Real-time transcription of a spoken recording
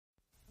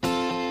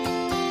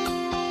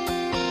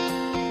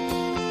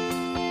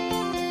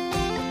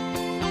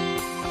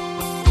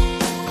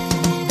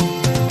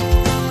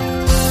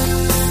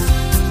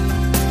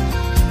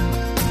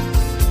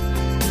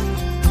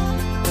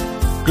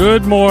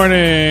Good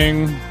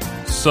morning.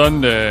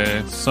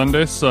 Sunday.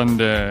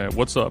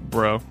 What's up,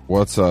 bro?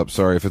 What's up?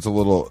 Sorry if it's a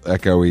little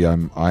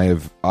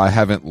echoey. I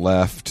haven't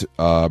left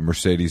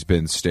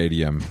Mercedes-Benz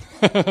Stadium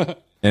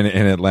in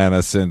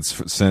Atlanta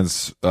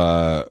since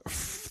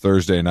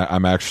Thursday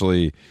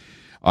night.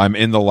 I'm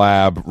in the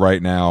lab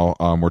right now.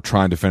 We're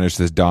trying to finish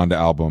this Donda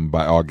album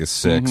by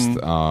August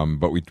 6th.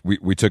 But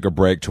we took a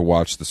break to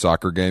watch the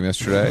soccer game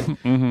yesterday.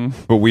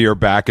 But we are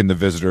back in the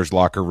visitors'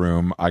 locker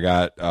room. I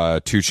got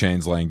 2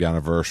 Chainz laying down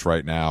a verse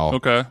right now.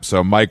 Okay.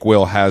 So Mike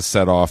Will has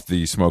set off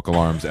the smoke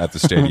alarms at the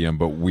stadium,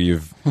 but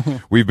we've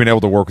been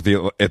able to work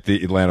with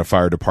the Atlanta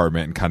Fire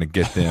Department and kind of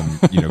get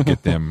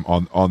them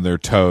on their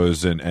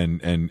toes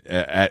and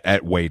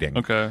at waiting.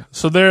 Okay.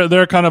 So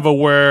they're kind of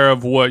aware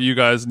of what you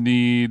guys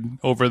need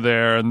over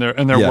there. And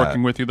they're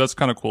working with you. That's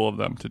kind of cool of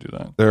them to do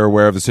that. They're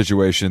aware of the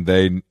situation.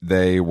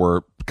 They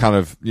were kind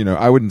of,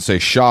 I wouldn't say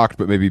shocked,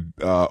 but maybe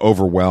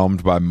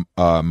overwhelmed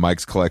by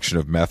Mike's collection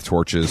of meth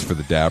torches for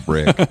the dab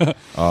rig.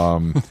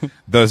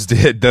 Those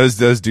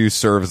do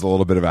serve as a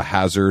little bit of a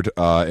hazard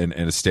in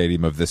a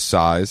stadium of this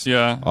size.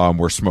 Yeah.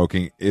 Where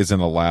smoking isn't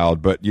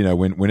allowed. But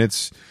when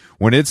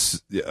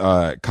it's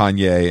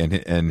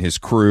Kanye and his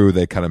crew,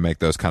 they kind of make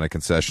those kind of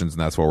concessions,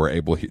 and that's why we're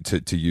able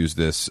to use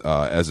this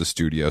as a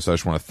studio. So I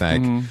just want to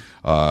thank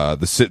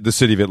the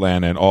city of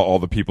Atlanta and all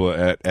the people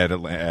at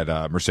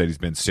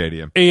Mercedes-Benz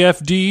Stadium.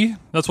 AFD,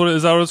 is that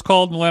what it's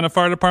called? Atlanta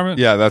Fire Department?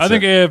 Yeah, I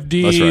think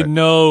AFD that's right.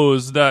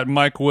 knows that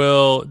Mike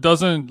Will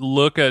doesn't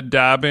look at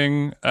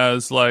dabbing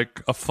as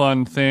like a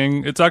fun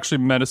thing. It's actually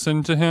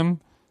medicine to him.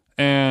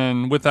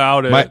 And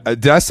without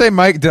it, did I say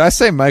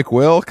Mike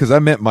Will? Because I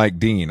meant Mike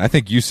Dean. I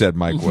think you said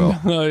Mike Will.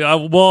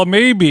 Well,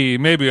 maybe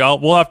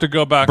we'll have to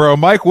go back. Bro,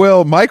 Mike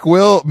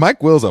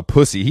Will's a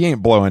pussy. He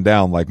ain't blowing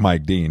down like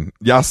Mike Dean.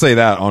 Y'all say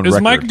that on record.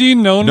 Is Mike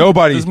Dean known?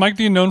 Is Mike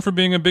Dean known for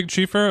being a big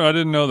chiefer? I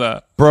didn't know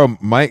that. Bro,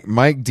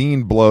 Mike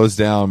Dean blows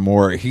down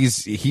more.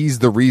 He's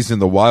the reason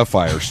the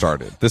wildfire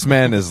started. This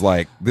man is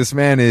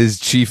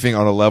chiefing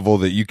on a level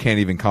that you can't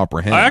even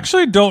comprehend. I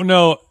actually don't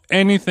know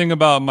anything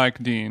about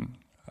Mike Dean.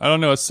 I don't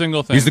know a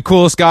single thing. He's the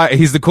coolest guy.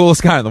 He's the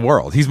coolest guy in the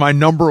world. He's my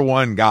number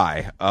one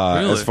guy.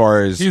 Really? As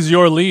far as he's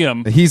your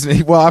Liam.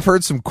 I've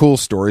heard some cool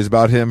stories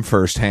about him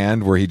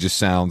firsthand, where he just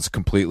sounds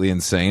completely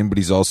insane, but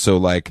he's also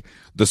like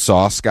the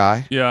sauce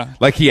guy. Yeah,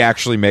 like he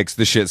actually makes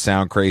the shit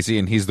sound crazy,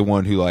 and he's the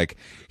one who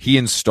he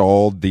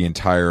installed the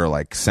entire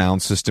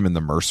sound system in the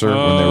Mercer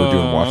when they were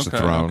doing Watch the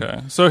Throne.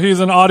 Okay, so he's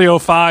an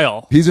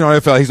audiophile.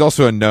 He's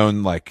also a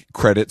known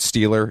credit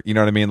stealer. You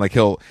know what I mean?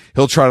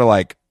 He'll try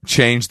to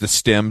change the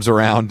stems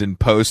around in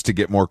post to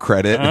get more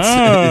credit. It's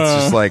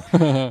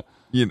just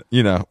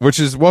which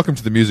is welcome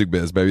to the music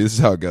biz, baby. This is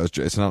how it goes,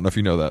 Jason. I don't know if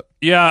you know that.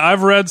 Yeah,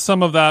 I've read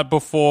some of that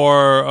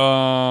before.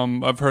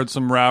 I've heard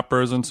some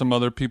rappers and some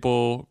other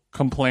people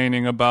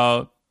complaining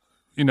about,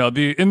 in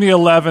the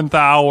 11th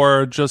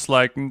hour, just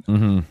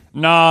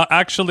nah,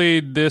 actually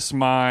this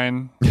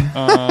mine.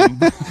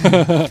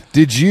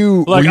 Did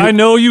you I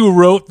know you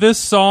wrote this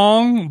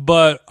song,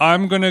 but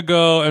I'm gonna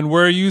go and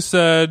where you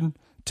said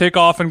take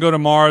off and go to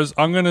Mars,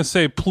 I'm going to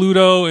say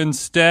Pluto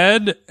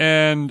instead,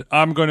 and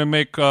I'm going to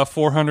make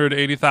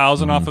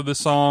 480,000 off of this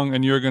song,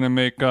 and you're going to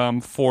make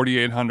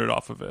 4,800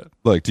 off of it.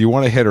 Look, do you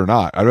want a hit or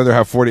not? I'd rather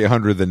have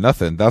 4,800 than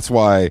nothing. That's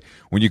why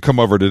when you come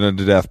over to Done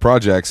to Death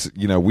Projects,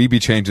 we be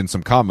changing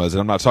some commas,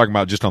 and I'm not talking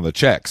about just on the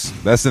checks.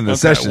 That's in the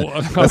session.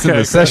 That's in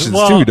the sessions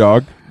too,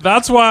 dog.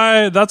 That's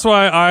why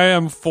I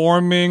am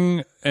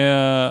forming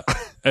a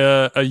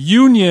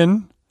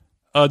union.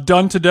 A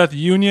Done to Death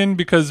union,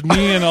 because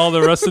me and all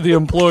the rest of the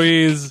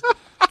employees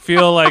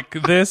feel like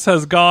this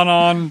has gone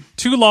on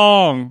too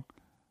long.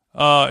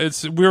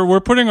 We're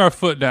putting our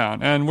foot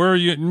down, and we're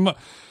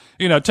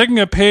taking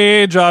a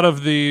page out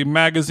of the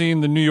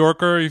magazine The New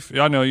Yorker.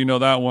 I know you know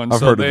that one.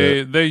 I've heard of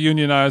it. They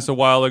unionized a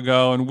while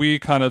ago, and we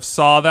kind of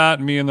saw that,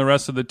 me and the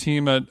rest of the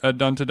team at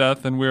Done to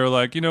Death, and we were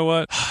like, you know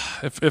what?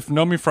 If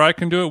Nomi Fry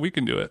can do it, we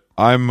can do it.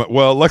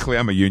 Luckily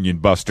I'm a union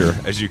buster,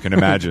 as you can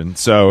imagine.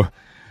 So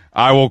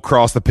I will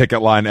cross the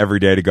picket line every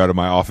day to go to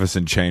my office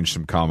and change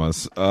some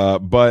commas.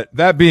 But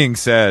that being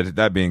said,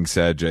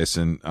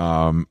 Jason,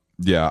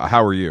 yeah,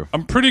 how are you?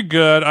 I'm pretty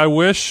good. I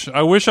wish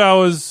I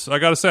was, I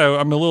gotta say,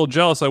 I'm a little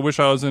jealous. I wish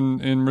I was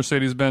in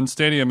Mercedes-Benz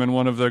Stadium in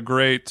one of the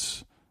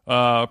great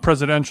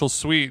presidential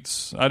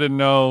suites. I didn't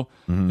know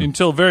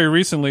until very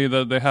recently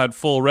that they had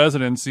full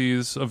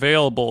residencies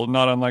available,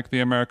 not unlike the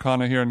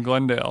Americana here in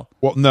Glendale.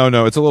 Well,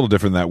 no, it's a little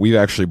different than that. We've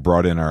actually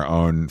brought in our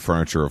own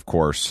furniture, of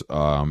course,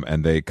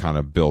 and they kind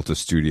of built a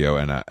studio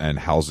and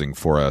housing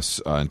for us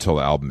until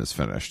the album is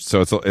finished. So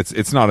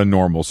it's not a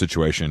normal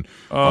situation.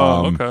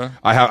 Oh, okay.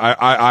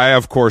 I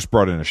of course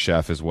brought in a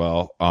chef as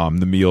well.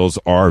 The meals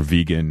are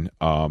vegan,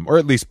 or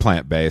at least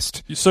plant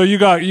based. So you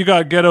got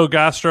ghetto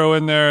gastro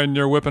in there, and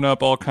you're whipping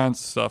up all kinds kinds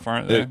of stuff,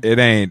 aren't they? It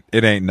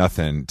ain't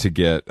nothing to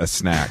get a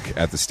snack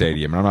at the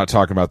stadium. And I'm not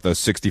talking about those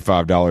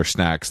 $65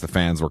 snacks the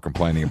fans were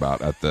complaining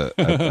about at the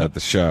at the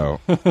show.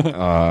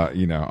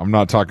 I'm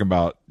not talking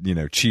about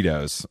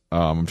Cheetos.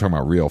 I'm talking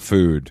about real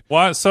food.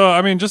 Why? So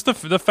I mean, just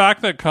the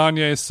fact that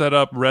Kanye set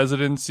up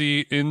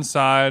residency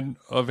inside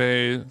of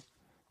a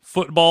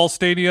football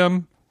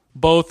stadium,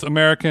 both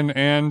American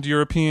and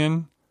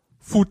European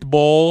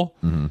football.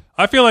 Mm-hmm.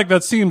 I feel like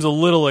that seems a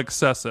little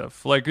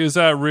excessive. Like, is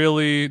that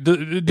really?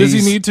 Does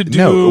he need to do?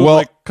 No,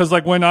 well, because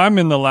when I'm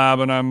in the lab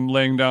and I'm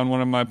laying down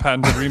one of my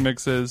patented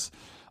remixes,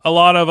 a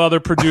lot of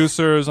other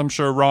producers, I'm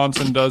sure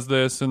Ronson does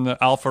this in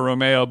the Alfa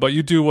Romeo, but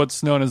you do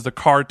what's known as the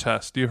car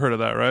test. You heard of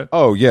that, right?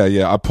 Oh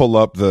yeah. I pull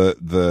up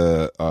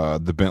the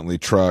Bentley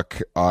truck,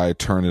 I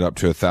turn it up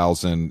to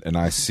 1,000, and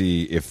I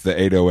see if the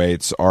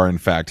 808s are in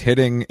fact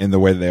hitting in the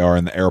way that they are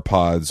in the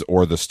AirPods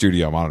or the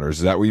studio monitors.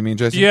 Is that what you mean,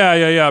 Jason?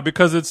 Yeah.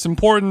 Because it's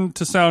important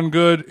to sound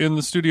good in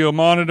the studio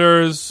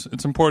monitors.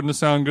 It's important to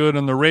sound good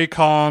in the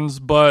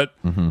Raycons, but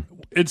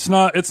it's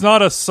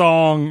not a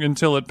song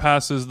until it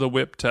passes the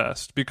whip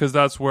test, because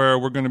that's where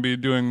we're going to be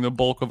doing the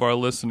bulk of our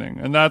listening,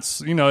 and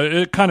that's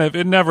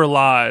it never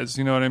lies.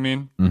 You know what I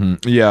mean?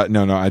 Mm-hmm. Yeah,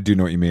 no, I do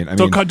know what you mean.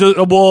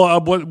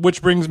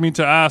 Which brings me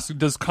to ask: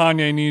 does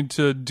Kanye need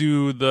to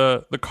do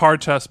the car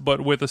test but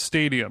with a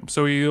stadium?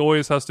 So he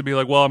always has to be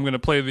like, well, I'm going to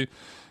play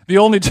the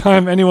only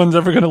time anyone's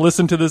ever going to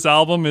listen to this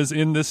album is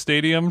in this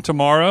stadium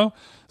tomorrow.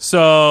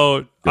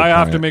 So I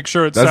have to make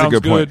sure it sounds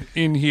good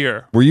in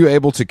here. Were you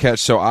able to catch?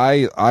 So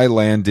I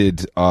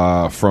landed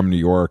from New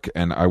York,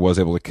 and I was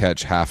able to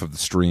catch half of the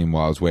stream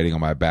while I was waiting on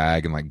my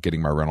bag and like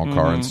getting my rental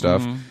car and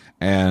stuff.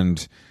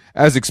 And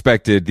as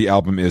expected, the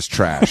album is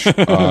trash.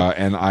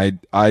 And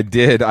I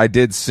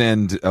did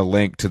send a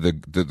link to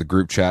the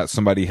group chat.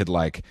 Somebody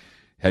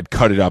had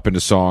cut it up into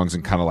songs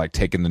and kind of like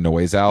taken the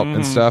noise out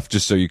and stuff,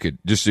 just so you could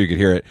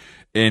hear it.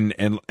 And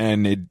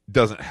it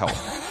doesn't help.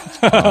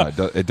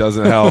 It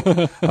doesn't help.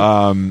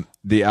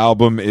 The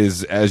album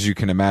is, as you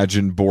can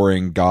imagine,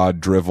 boring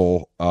god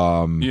drivel.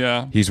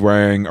 He's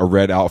wearing a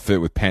red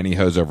outfit with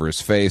pantyhose over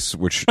his face,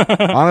 which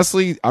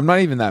honestly, I'm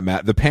not even that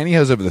mad. The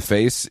pantyhose over the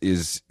face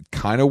is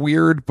kind of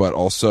weird, but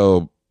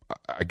also,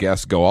 I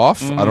guess, go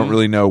off. I don't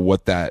really know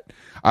what that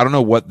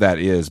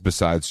is,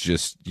 besides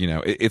just,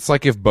 it's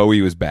like if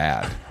Bowie was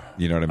bad.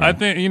 You know what I mean? I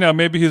think,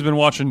 maybe he's been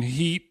watching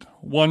Heat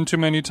one too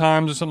many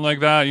times or something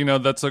like that.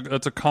 That's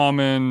a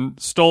common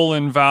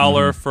stolen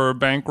valor for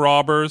bank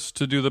robbers,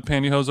 to do the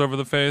pantyhose over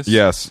the face.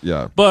 Yes,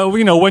 yeah. But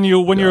when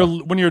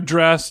you're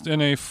dressed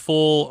in a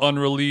full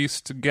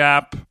unreleased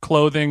Gap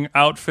clothing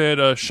outfit,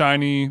 a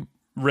shiny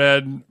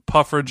red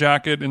puffer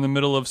jacket in the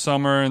middle of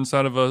summer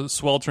inside of a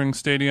sweltering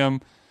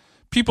stadium,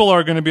 people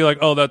are going to be like,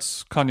 "Oh,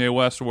 that's Kanye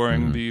West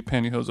wearing the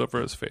pantyhose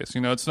over his face."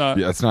 It's not.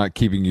 Yeah, it's not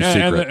keeping you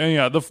secret.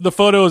 And the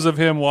photos of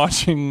him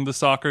watching the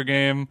soccer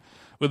game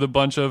with a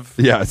bunch of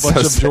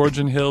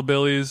Georgian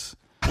hillbillies,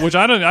 which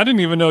I didn't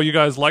even know you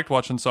guys liked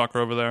watching soccer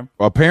over there.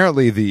 Well,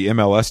 apparently the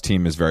MLS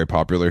team is very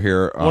popular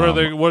here. What are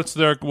they?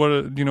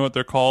 Do you know what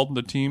they're called?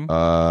 The team?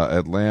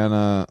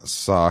 Atlanta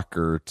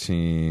soccer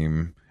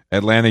team,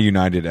 Atlanta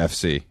United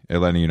FC.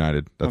 Atlanta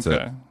United. That's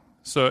it.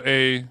 So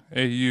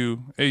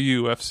AUFC.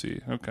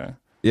 Okay.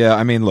 Yeah,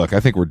 I mean, look, I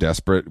think we're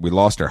desperate. We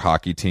lost our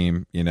hockey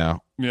team, Yeah.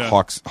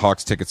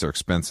 Hawks tickets are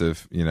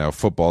expensive,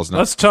 football's not.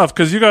 That's tough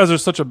because you guys are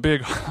such a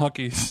big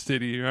hockey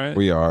city, right?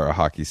 We are a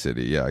hockey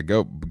city. Yeah.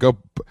 Go.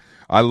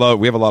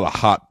 We have a lot of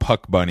hot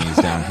puck bunnies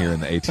down here in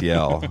the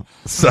ATL.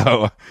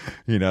 So,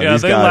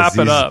 these they guys,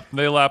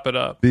 They lap it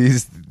up.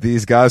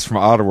 These guys from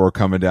Ottawa are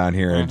coming down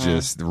here and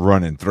just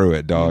running through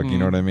it, dog. You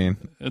know what I mean?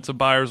 It's a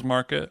buyer's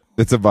market.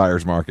 It's a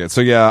buyer's market.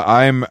 So yeah,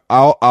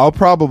 I'll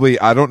probably,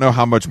 I don't know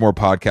how much more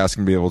podcasting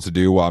can be able to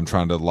do while I'm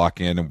trying to lock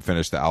in and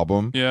finish the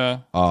album. Yeah.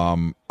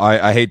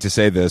 I hate to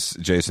say this,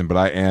 Jason, but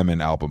I am in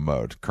album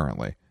mode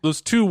currently. Those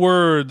two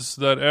words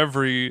that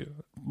every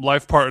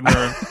life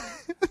partner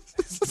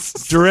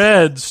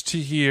dreads to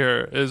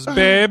hear is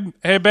babe.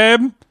 Hey,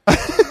 babe.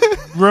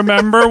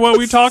 Remember what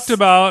we talked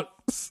about?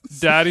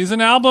 Daddy's in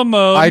album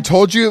mode. I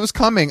told you it was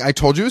coming.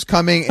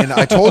 And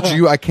I told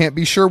you I can't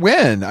be sure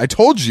when. I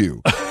told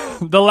you.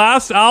 The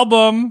last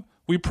album,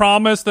 we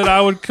promised that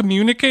I would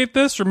communicate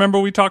this. Remember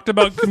we talked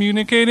about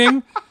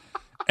communicating?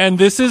 And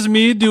this is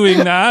me doing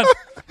that.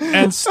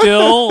 And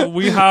still,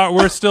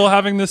 we're still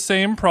having the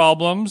same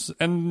problems.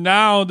 And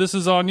now this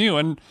is on you.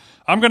 And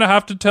I'm going to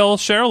have to tell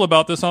Cheryl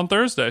about this on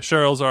Thursday.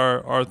 Cheryl's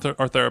our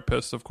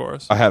therapist, of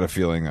course. I had a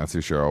feeling that's who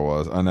Cheryl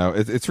was. I know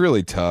it's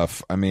really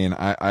tough. I mean,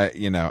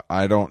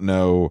 I don't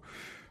know.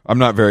 I'm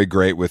not very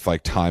great with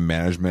like time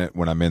management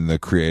when I'm in the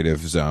creative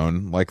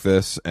zone like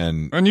this,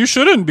 and you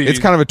shouldn't be. It's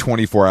kind of a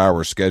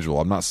 24-hour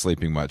schedule. I'm not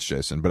sleeping much,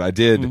 Jason, but I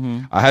did.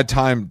 I had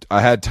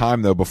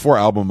time though before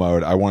album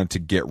mode. I wanted to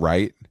get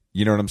right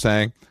You know what I'm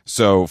saying?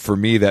 So for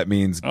me, that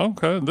means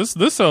Okay, this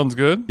sounds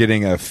good.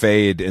 getting a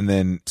fade. And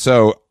then,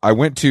 so I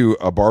went to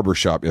a barber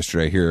shop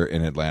yesterday here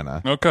in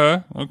Atlanta.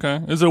 Okay.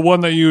 Is it one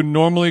that you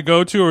normally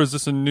go to, or is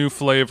this a new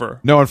flavor?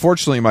 No,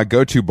 unfortunately, my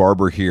go-to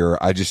barber here,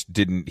 I just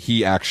didn't.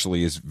 He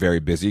actually is very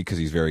busy because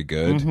he's very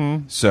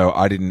good. So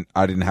I didn't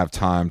have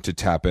time to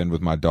tap in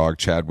with my dog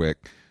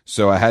Chadwick.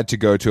 So I had to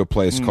go to a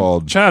place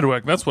called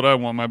Chadwick. That's what I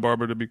want my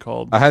barber to be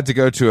called. I had to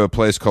go to a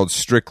place called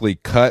Strictly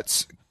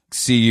Cuts,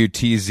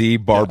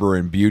 CUTZ, Barber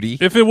and Beauty.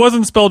 If it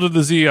wasn't spelled with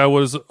the Z, I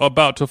was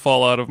about to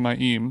fall out of my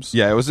eames.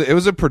 Yeah, it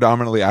was a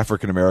predominantly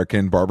African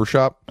American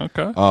barbershop.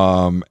 Okay.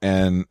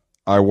 And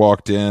I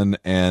walked in,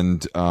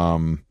 and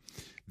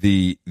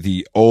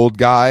the old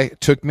guy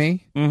took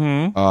me.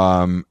 And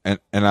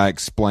I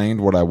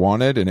explained what I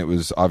wanted, and it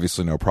was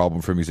obviously no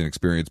problem for him. He's an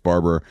experienced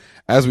barber.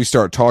 As we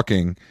start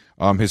talking,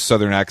 his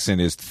southern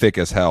accent is thick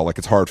as hell. Like,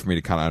 it's hard for me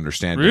to kind of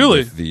understand. Really?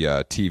 With the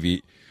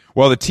TV.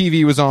 Well, the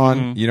TV was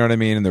on, you know what I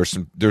mean? And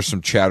there's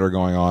some chatter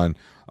going on.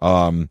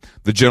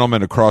 The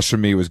gentleman across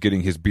from me was getting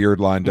his beard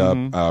lined up.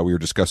 We were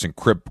discussing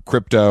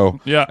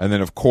crypto. Yeah. And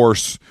then, of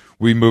course,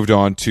 we moved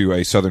on to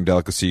a southern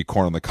delicacy,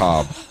 corn on the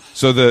cob.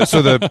 So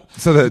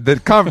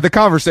the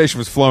conversation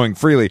was flowing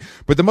freely.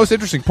 But the most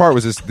interesting part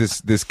was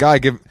this guy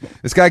giving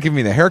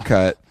me the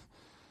haircut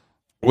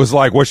was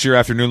like, "What's your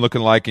afternoon looking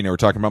like?" You know, we're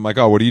talking about. I'm like,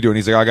 "Oh, what are you doing?"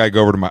 He's like, "I gotta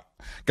go over to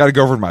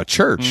my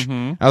church."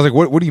 I was like,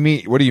 "What do you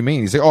mean? What do you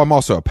mean?" He's like, "Oh, I'm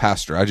also a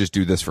pastor. I just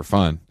do this for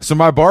fun." So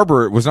my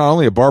barber was not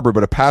only a barber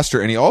but a pastor,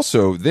 and he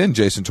also then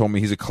Jason told me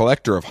he's a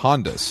collector of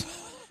Hondas.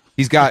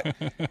 He's got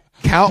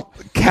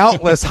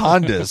countless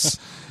Hondas,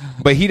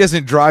 but he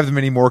doesn't drive them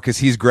anymore because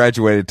he's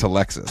graduated to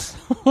Lexus.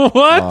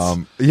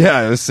 What?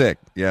 Yeah, it was sick.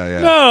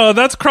 Yeah. No,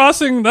 that's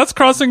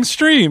crossing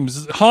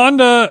streams.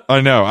 Honda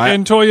I know.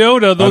 and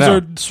Toyota, those know.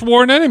 are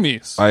sworn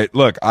enemies.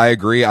 Look, I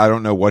agree. I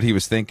don't know what he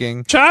was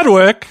thinking.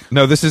 Chadwick.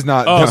 No, this is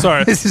not. Oh, no,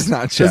 sorry. This is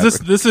not Chadwick.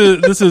 This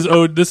is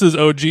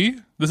OG.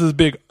 This is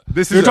big.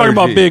 This is You're talking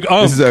OG. about Big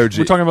Unk. This is OG.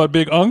 We're talking about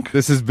Big Unk.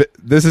 This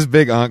is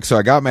Big Unk. So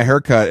I got my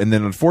haircut, and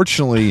then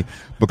unfortunately,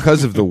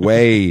 because of the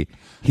way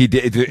he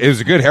did, it was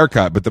a good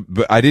haircut. But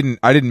I didn't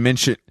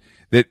mention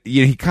that,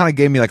 you know, he kind of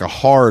gave me like a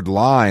hard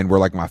line where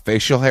like my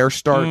facial hair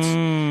starts,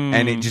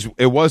 and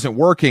it wasn't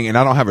working, and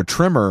I don't have a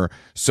trimmer,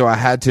 so I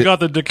had to. You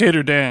got the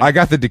Decatur Dan. I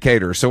got the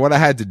Decatur. So what I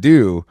had to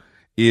do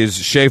is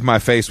shave my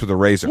face with a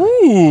razor.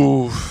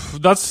 Ooh,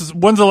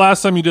 when's the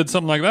last time you did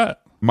something like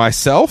that?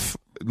 Myself,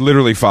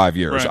 literally 5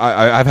 years.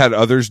 Right. I've had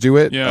others do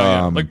it.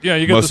 Yeah. You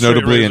get the most straight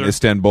notably in razor.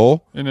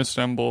 Istanbul. In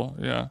Istanbul,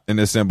 yeah. In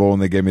Istanbul,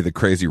 and they gave me the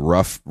crazy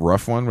rough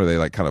one where they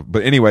like kind of.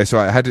 But anyway, so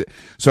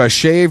I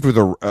shaved with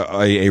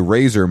a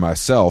razor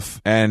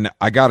myself, and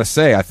I gotta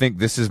say, I think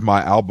this is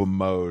my album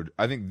mode.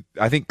 I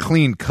think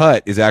clean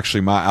cut is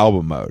actually my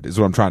album mode. Is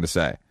what I'm trying to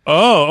say.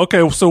 Oh,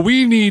 okay. So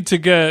we need to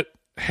get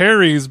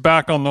Harry's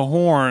back on the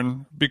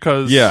horn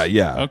because Yeah.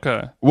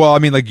 Okay. Well, I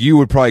mean, like, you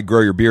would probably grow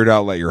your beard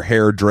out, let your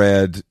hair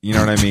dread. You know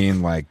what I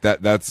mean? Like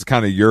that's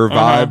kind of your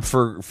vibe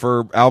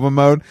for album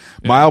mode.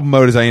 My album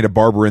mode is I need a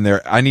barber in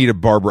there. I need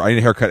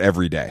a haircut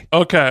every day.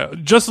 Okay,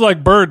 just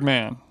like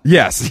Birdman.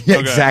 Yes,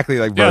 exactly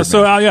like Birdman. Yeah,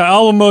 so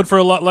album mode for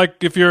a lot.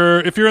 Like if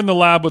you're in the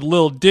lab with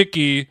Lil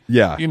Dicky,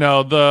 Yeah. you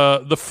know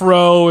the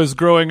fro is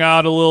growing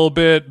out a little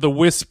bit. The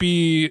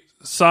wispy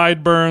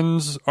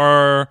sideburns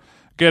are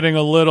getting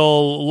a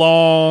little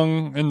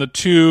long in the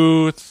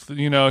tooth.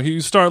 You know,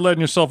 you start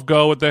letting yourself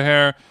go with the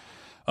hair.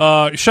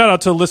 Shout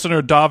out to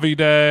listener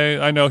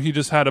Davide. I know he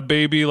just had a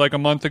baby like a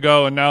month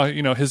ago, and now,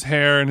 you know, his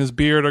hair and his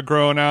beard are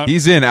growing out.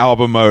 He's in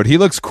album mode. He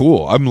looks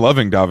cool. I'm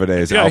loving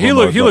Davide's album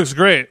mode. He looks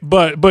great.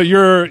 But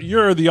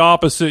you're the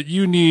opposite.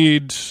 You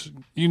need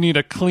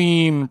a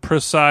clean,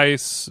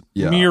 precise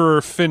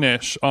mirror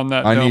finish on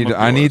that. I dome of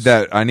yours.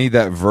 need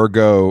that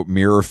Virgo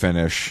mirror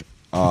finish.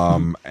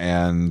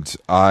 And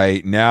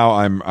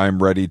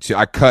I'm ready to.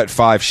 I cut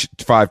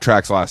five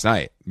tracks last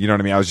night. You know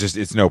what I mean?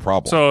 It's no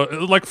problem.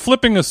 So, like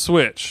flipping a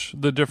switch,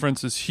 the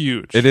difference is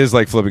huge. It is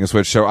like flipping a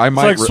switch. So I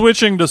might. It's like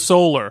switching to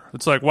solar.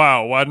 It's like,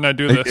 wow, why didn't I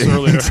do this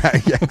earlier?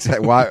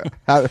 Exactly. Why?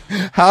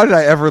 How did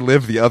I ever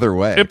live the other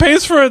way? It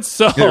pays for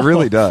itself. It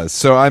really does.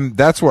 So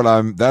that's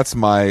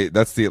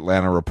the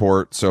Atlanta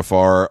report so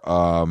far.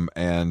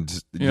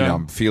 And you know,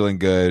 I'm feeling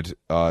good.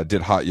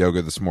 Did hot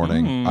yoga this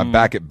morning. I'm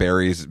back at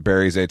Barry's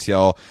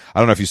ATL. I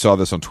don't know if you saw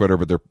this on Twitter,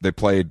 but they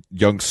played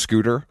Young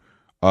Scooter.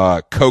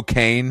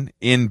 Cocaine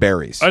in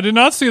Barry's. I did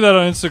not see that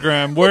on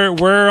Instagram.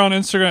 Where on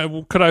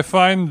Instagram could I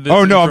find this?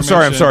 Oh no, I'm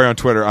sorry information? on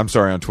Twitter. I'm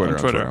sorry on Twitter.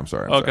 I'm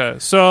sorry. Okay,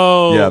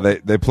 so yeah,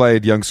 they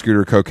played Young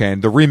Scooter Cocaine.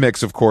 The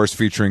remix, of course,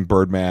 featuring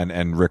Birdman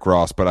and Rick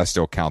Ross, but I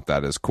still count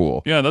that as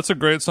cool. Yeah, that's a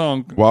great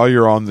song. While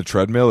you're on the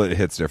treadmill, it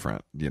hits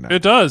different, you know.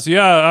 It does.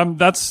 Yeah,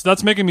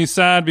 that's making me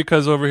sad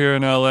because over here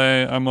in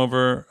LA, I'm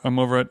over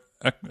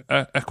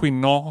at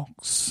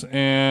Equinox,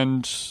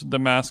 and the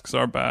masks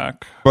are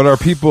back. But our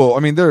people, I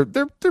mean, they're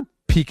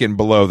peeking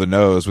below the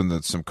nose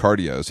when some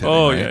cardio's hitting.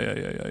 Oh,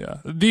 right?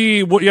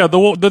 yeah.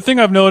 The thing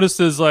I've noticed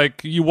is,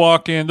 like, you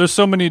walk in. There's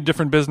so many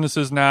different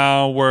businesses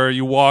now where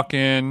you walk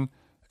in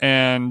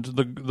and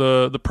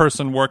the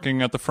person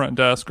working at the front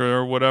desk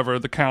or whatever,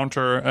 the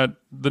counter at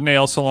the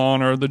nail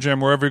salon or the gym,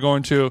 wherever you're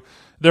going to,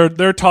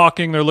 they're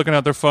talking, they're looking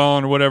at their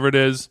phone or whatever it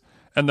is,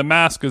 and the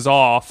mask is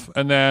off,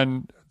 and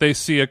then they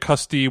see a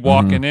custody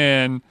walking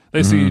in,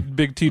 they see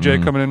Big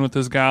TJ coming in with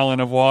his gallon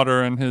of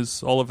water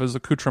and all of his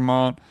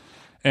accoutrement,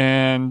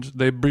 and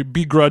they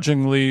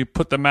begrudgingly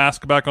put the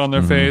mask back on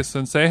their face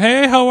and say,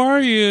 "Hey, how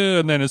are you?"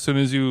 And then as soon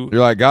as you're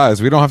like,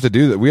 guys, we don't have to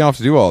do that. We don't have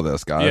to do all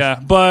this, guys.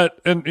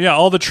 Yeah,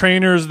 all the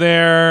trainers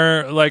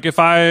there. Like, if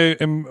I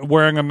am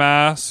wearing a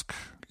mask,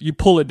 you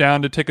pull it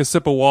down to take a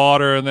sip of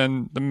water, and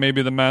then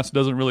maybe the mask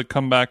doesn't really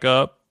come back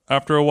up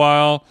after a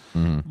while.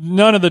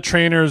 None of the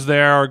trainers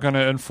there are going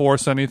to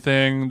enforce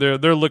anything.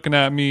 They're looking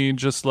at me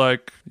just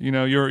like,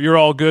 you're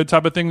all good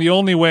type of thing. The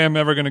only way I'm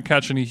ever going to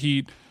catch any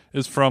heat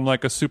is from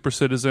like a super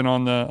citizen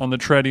on the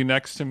treadie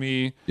next to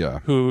me,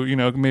 who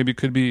maybe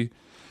could be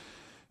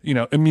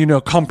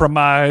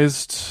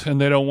immunocompromised, and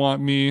they don't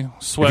want me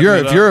sweating.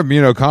 If you're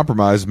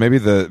immunocompromised, maybe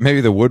the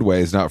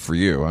Woodway is not for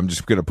you. I'm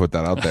just gonna put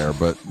that out there,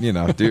 but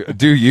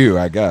do you,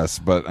 I guess.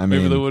 But I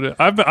mean, maybe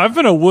I've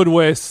been a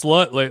Woodway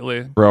slut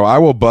lately, bro. I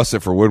will bust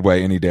it for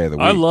Woodway any day of the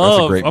week.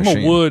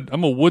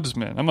 I'm a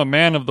woodsman. I'm a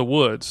man of the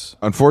woods.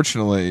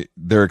 Unfortunately,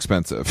 they're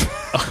expensive.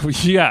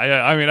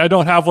 yeah. I mean, I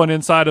don't have one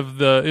in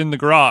the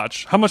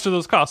garage. How much do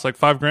those cost? Like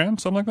 $5,000,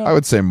 something like that. I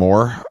would say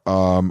more.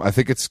 I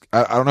think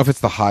I don't know if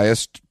it's the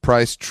highest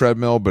priced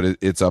treadmill, but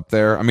it's up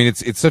there. I mean,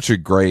 it's such a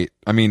great.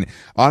 I mean,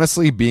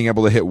 honestly, being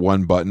able to hit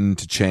one button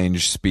to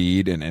change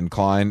speed and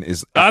incline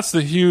that's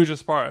the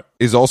hugest part.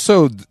 Is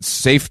also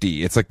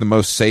safety. It's like the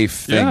most safe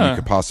thing you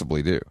could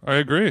possibly do. I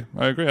agree.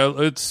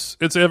 It's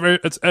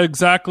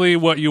exactly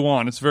what you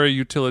want. It's very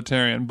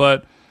utilitarian,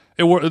 but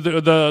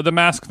the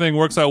mask thing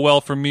works out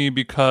well for me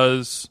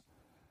because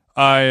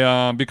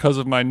because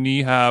of my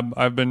knee-hab,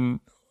 I've been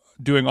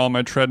doing all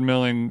my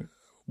treadmilling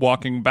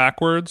walking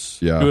backwards,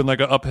 doing like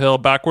an uphill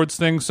backwards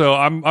thing. So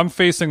I'm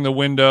facing the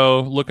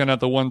window, looking at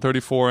the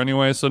 134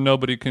 anyway, so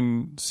nobody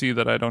can see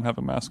that I don't have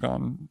a mask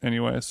on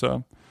anyway.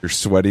 So your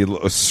sweaty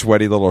little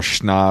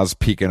schnoz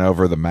peeking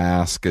over the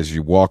mask as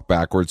you walk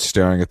backwards,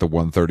 staring at the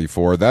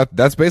 134.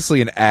 That's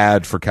basically an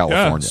ad for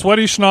California. Yeah,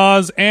 sweaty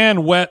schnoz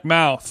and wet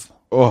mouth.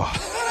 Oh,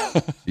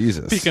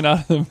 Jesus. Peeking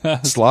out of the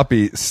mask.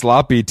 Sloppy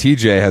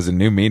TJ has a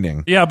new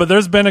meaning. Yeah, but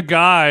there's been a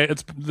guy,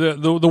 it's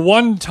the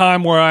one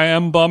time where I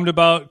am bummed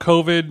about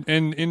COVID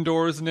and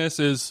indoorsness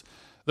is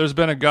there's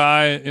been a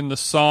guy in the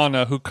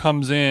sauna who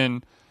comes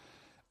in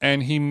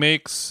and he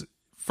makes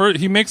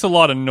a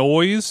lot of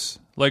noise.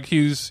 Like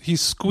he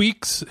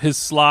squeaks his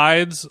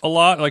slides a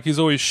lot. Like he's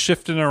always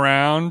shifting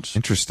around.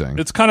 Interesting.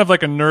 It's kind of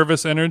like a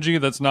nervous energy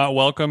that's not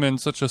welcome in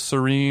such a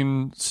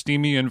serene,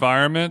 steamy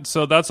environment.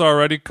 So that's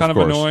already kind of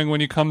annoying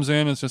when he comes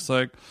in. It's just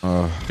like,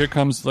 here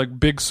comes like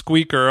big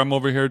squeaker. I'm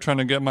over here trying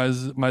to get my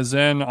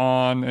Zen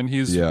on, and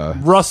he's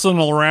rustling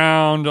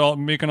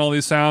around, making all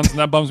these sounds, and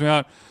that bums me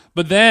out.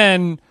 But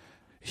then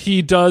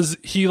he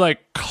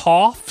like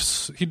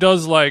coughs. He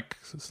does like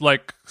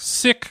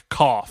sick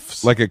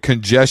coughs, like a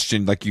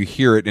congestion, like you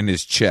hear it in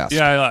his chest.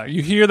 Yeah,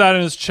 you hear that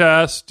in his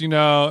chest,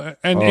 and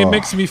it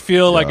makes me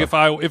feel like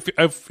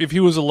if he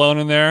was alone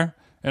in there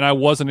and I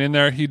wasn't in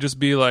there, he'd just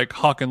be like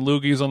hawking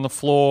loogies on the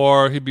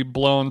floor. He'd be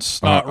blowing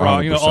snot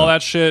raw, all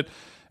that shit.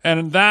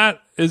 And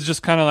that is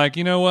just kind of like,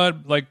 you know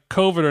what, like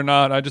COVID or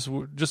not, I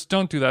just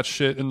don't do that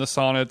shit in the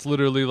sauna. It's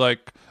literally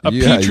like a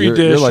petri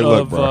dish like,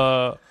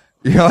 of.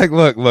 You're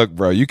like, look,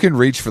 bro, you can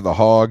reach for the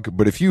hog,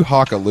 but if you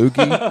hawk a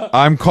loogie,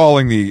 I'm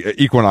calling the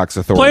Equinox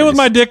authorities. Play with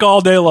my dick all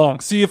day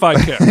long. See if I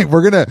care.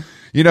 We're going to,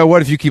 you know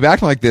what, if you keep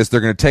acting like this,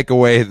 they're going to take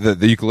away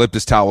the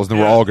eucalyptus towels, and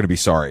then we're all going to be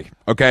sorry.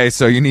 Okay?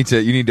 So you need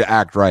to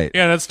act right.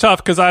 Yeah, that's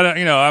tough because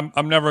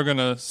I'm never going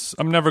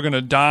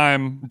to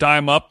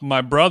dime up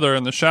my brother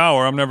in the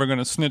shower. I'm never going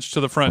to snitch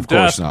to the front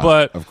desk.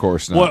 But of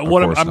course not.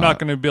 I'm not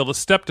going to be able to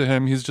step to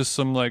him. He's just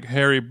some like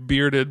hairy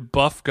bearded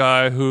buff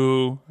guy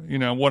who,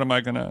 what am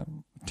I going to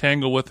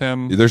tangle with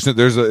him? There's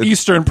a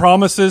Eastern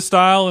Promises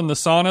style in the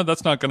sauna.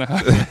 That's not going to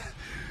happen.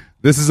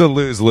 This is a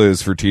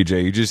lose-lose for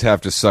TJ. You just have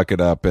to suck it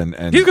up and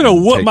he's going to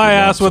whoop my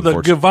ass with a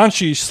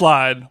Givenchy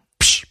slide.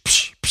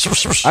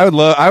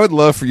 I would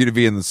love for you to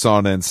be in the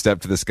sauna and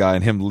step to this guy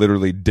and him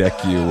literally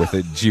deck you with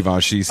a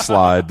Givenchy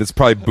slide. That's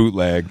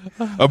probably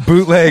a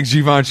bootleg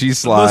Givenchy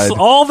slide.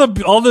 All the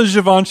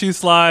Givenchy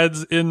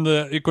slides in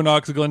the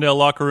Equinox Glendale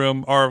locker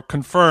room are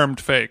confirmed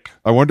fake.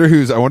 I wonder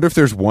if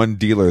there's one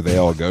dealer they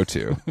all go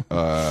to.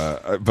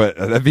 But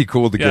that'd be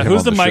cool to get him on the show.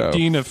 Who's the Mike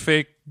Dean of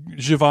fake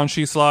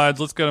Givenchy slides?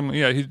 Let's get him.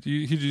 Yeah,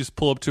 he just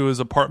pull up to his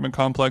apartment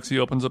complex. He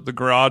opens up the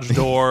garage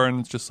door, and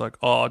it's just like,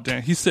 oh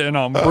damn, he's sitting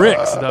on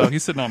bricks though.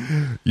 He's sitting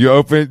on. You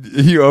open.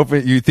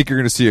 You think you're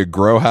going to see a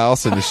grow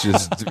house, and it's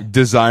just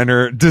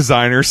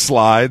designer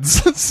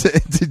slides,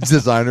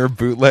 designer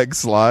bootleg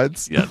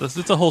slides. Yeah,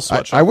 it's a whole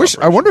sweatshop.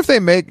 I wonder if they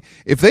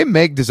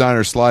make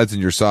designer slides in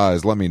your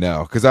size. Let me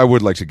know, because I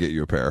would like to get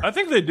you a pair. I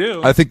think they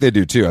do. I think they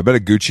do too. I bet a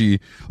Gucci,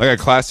 like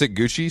a classic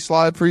Gucci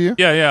slide for you.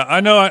 Yeah. I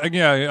know.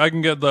 I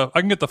can get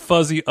the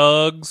fuzzy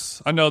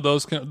Uggs. I know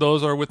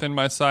those are within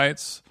my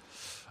sights.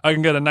 I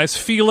can get a nice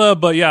Fila,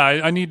 but yeah,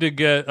 I need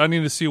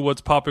to see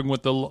what's popping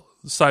with the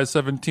size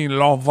 17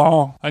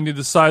 L'Enfant. I need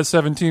the size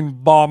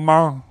 17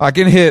 Balmain.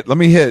 Let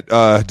me hit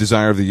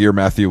Designer of the Year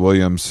Matthew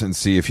Williams and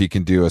see if he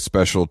can do a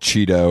special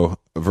Cheeto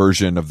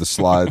version of the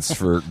slides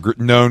for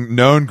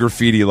known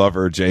graffiti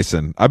lover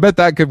Jason. I bet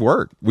that could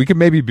work. We could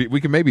maybe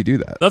do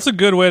that. That's a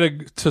good way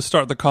to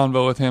start the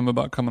convo with him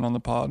about coming on the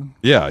pod.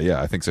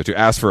 Yeah, I think so too.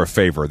 Ask for a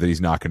favor that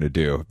he's not going to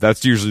do.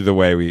 That's usually the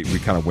way we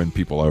kind of win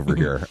people over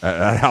here.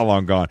 At How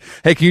Long Gone?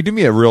 Hey, can you do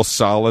me a real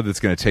solid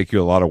that's going to take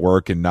you a lot of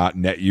work and not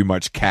net you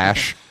much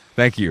cash?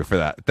 Thank you for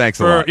that.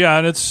 Thanks a lot. Yeah,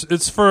 and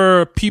it's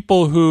for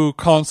people who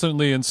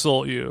constantly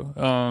insult you.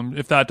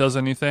 If that does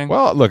anything.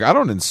 Well, look, I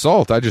don't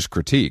insult. I just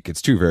critique.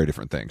 It's two very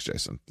different things,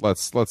 Jason.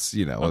 Let's Okay,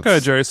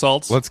 Jerry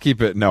Saltz. Let's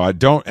keep it. No, I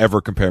don't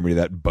ever compare me to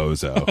that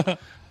bozo.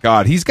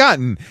 God,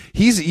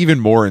 he's even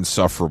more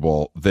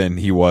insufferable than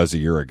he was a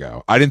year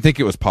ago. I didn't think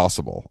it was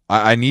possible.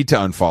 I need to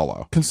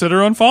unfollow. Consider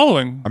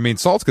unfollowing. I mean,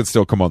 Saltz could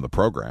still come on the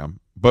program.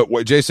 But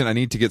Jason, I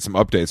need to get some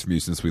updates from you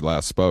since we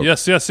last spoke.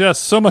 Yes.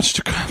 So much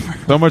to cover.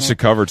 So much to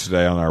cover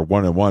today on our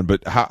 1-on-1.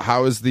 But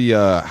how is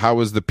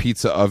the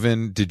pizza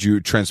oven? Did you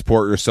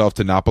transport yourself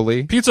to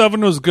Napoli? Pizza oven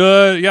was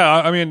good. Yeah,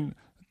 I mean,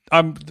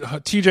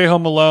 TJ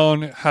Home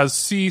Alone has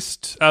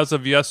ceased as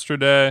of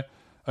yesterday.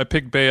 I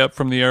picked Bay up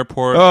from the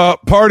airport.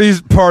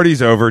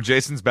 Party's over.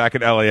 Jason's back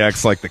at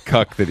LAX like the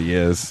cuck that he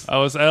is. I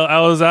was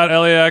at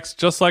LAX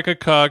just like a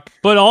cuck.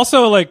 But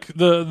also like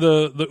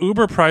the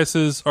Uber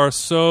prices are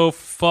so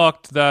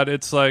fucked that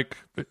it's like,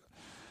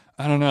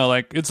 I don't know,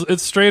 like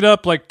it's straight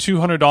up like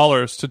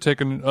 $200 to take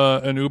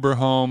an Uber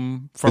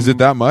home from. Is it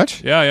that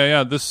much?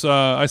 Yeah. This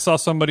I saw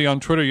somebody on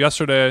Twitter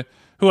yesterday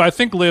who I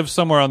think lives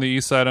somewhere on the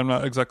east side. I'm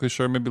not exactly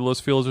sure, maybe Los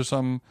Feliz or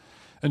something.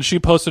 And she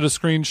posted a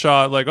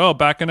screenshot like, "Oh,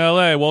 back in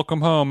LA,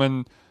 welcome home."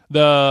 And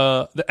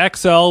the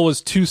XL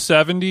was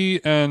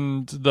 $270,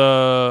 and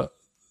the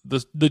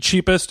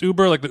cheapest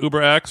Uber, like the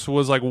Uber X,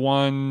 was like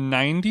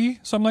 $190,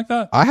 something like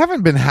that. I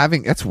haven't been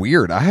having. That's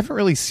weird. I haven't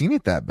really seen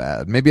it that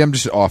bad. Maybe I'm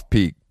just off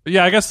peak.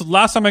 Yeah, I guess the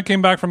last time I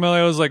came back from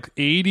LA it was like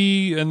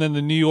 80, and then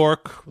the New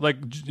York, like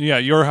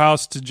your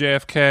house to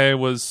JFK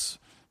was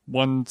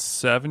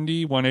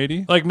 170,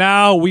 180. Like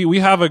now we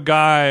have a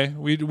guy,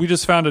 we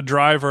just found a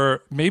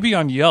driver, maybe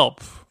on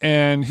Yelp,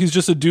 and he's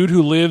just a dude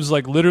who lives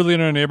like literally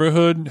in our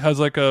neighborhood, has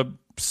like a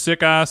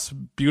sick ass,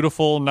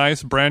 beautiful,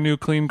 nice, brand new,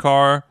 clean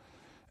car,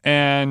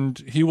 and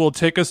he will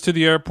take us to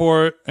the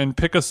airport and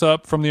pick us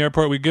up from the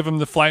airport. We give him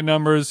the flight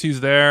numbers.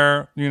 He's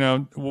there,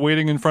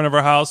 waiting in front of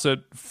our house at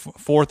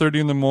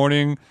 4:30 in the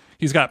morning.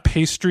 He's got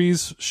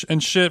pastries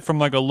and shit from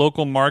like a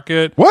local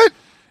market. What?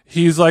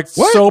 He's like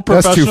so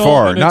professional. That's too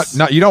far.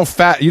 Not you don't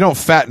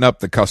fatten up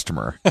the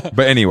customer.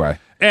 But anyway.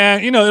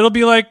 And it'll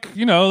be like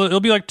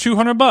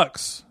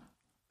 $200.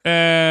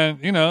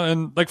 And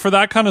and like for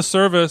that kind of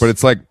service. But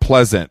it's like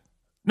pleasant.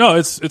 No,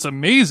 it's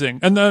amazing.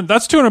 And then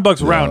that's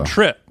 $200 round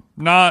trip,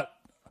 not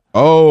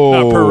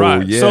per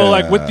ride. Yeah. So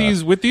like with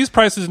these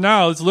prices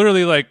now, it's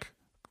literally like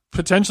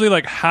potentially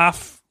like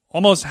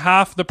almost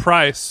half the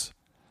price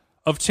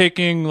of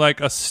taking like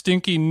a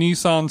stinky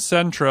Nissan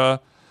Sentra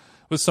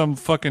with some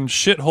fucking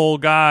shithole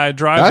guy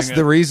driving. That's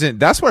the reason.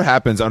 That's what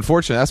happens.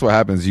 Unfortunately, that's what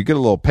happens. You get a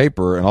little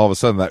paper, and all of a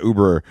sudden, that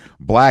Uber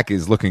Black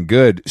is looking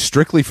good,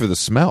 strictly for the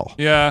smell.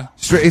 Yeah,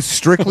 it's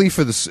strictly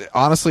for the.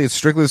 Honestly, it's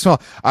strictly the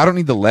smell. I don't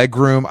need the leg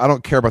room. I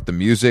don't care about the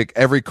music.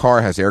 Every car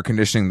has air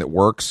conditioning that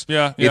works.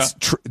 Yeah. It's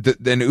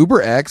an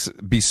Uber X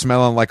be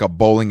smelling like a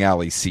bowling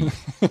alley seat.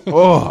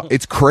 Oh,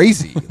 it's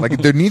crazy.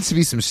 Like there needs to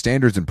be some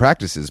standards and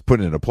practices put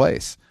into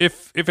place.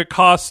 If it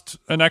costs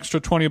an extra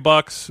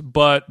 $20,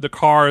 but the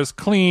car is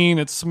clean,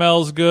 it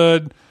smells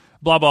good,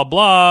 blah blah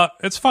blah,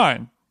 it's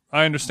fine.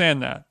 I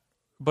understand that.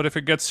 But if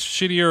it gets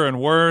shittier and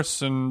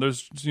worse, and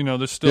there's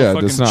still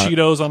fucking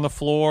Cheetos on the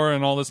floor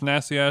and all this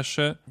nasty ass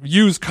shit,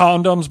 use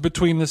condoms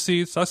between the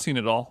seats. I've seen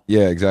it all.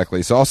 Yeah,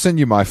 exactly. So I'll send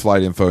you my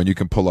flight info, and you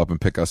can pull up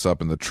and pick us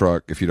up in the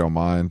truck if you don't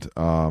mind.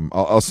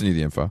 I'll send you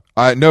the info.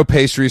 No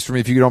pastries for me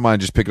if you don't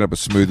mind just picking up a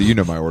smoothie. You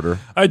know my order.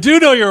 I do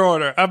know your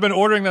order. I've been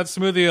ordering that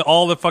smoothie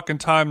all the fucking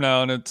time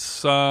now, and it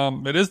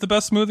is the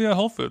best smoothie at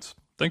Whole Foods.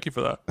 Thank you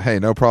for that. Hey,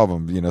 no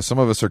problem. Some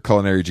of us are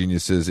culinary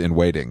geniuses in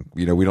waiting.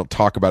 We don't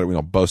talk about it. We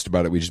don't boast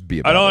about it. We just be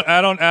about it.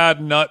 I don't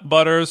add nut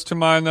butters to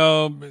mine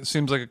though. It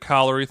seems like a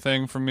calorie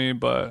thing for me,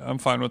 but I'm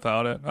fine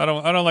without it. I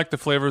don't like the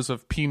flavors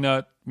of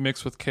peanut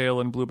mixed with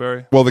kale and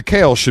blueberry. Well, the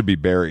kale should be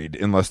buried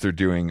unless they're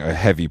doing a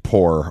heavy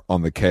pour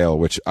on the kale,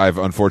 which I've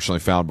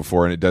unfortunately found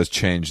before, and it does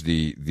change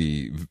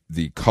the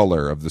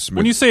color of the smoothie.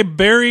 When you say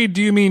buried,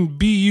 do you mean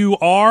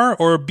BUR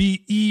or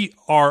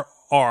BERR?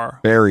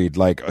 Buried,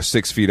 like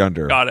 6 feet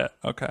under. Got it.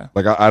 Okay.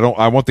 Like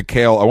I want the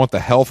kale. I want the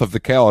health of the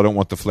kale. I don't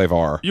want the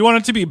flavor. You want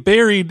it to be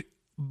buried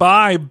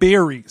by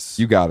berries.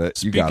 You got it.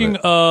 Speaking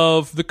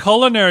of the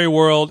culinary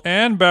world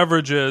and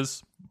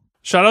beverages,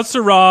 shout outs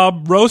to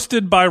Rob.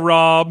 Roasted by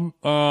Rob.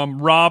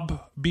 Rob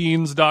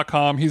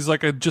robbeans.com. He's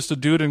like just a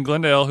dude in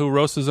Glendale who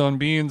roasts his own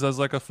beans as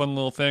like a fun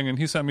little thing. And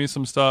he sent me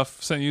some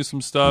stuff, sent you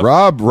some stuff.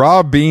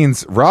 robbeans.com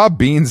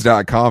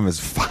is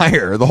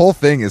fire. The whole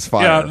thing is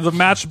fire. Yeah, the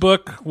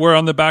matchbook where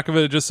on the back of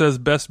it just says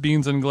best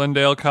beans in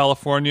Glendale,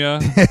 California.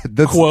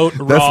 That's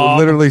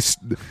literally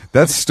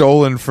that's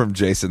stolen from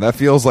Jason. That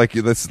feels like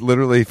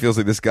literally feels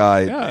like this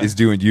guy is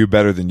doing you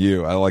better than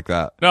you. I like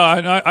that. No,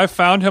 I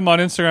found him on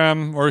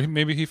Instagram, or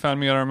maybe he found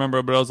me, I don't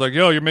remember, but I was like,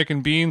 yo, you're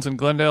making beans in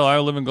Glendale. I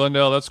live in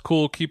Glendale. That's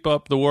cool. Keep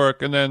up the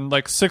work. And then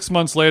like 6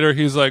 months later,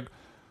 he's like,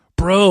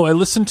 bro, I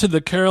listened to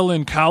the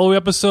Carolyn Calloway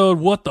episode.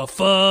 What the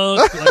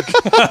fuck? Like,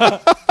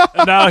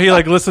 and now he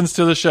like listens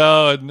to the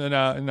show, and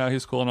now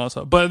he's cool and all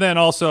that. But then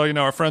also,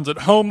 our friends at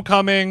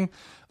Homecoming,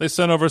 they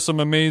sent over some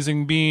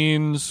amazing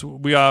beans.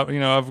 We got,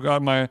 I've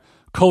got my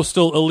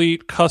Coastal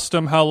Elite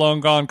Custom How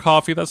Long Gone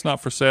coffee. That's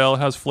not for sale. It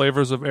has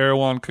flavors of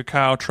Erewhon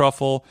cacao,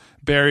 truffle,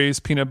 berries,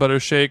 peanut butter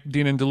shake,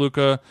 Dean and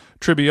DeLuca,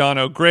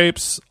 Trebbiano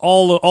grapes.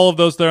 All of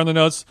those there in the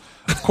notes.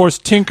 Of course,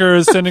 Tinker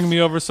is sending me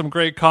over some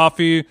great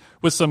coffee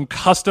with some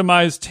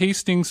customized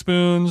tasting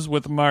spoons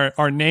with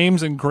our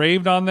names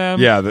engraved on them.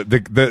 Yeah,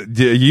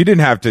 you didn't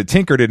have to.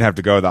 Tinker didn't have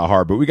to go that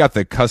hard, but we got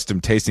the custom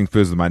tasting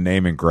spoons with my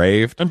name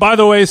engraved. And by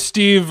the way,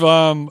 Steve,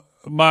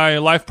 my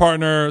life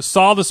partner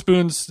saw the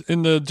spoons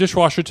in the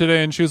dishwasher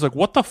today, and she was like,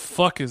 what the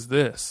fuck is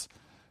this?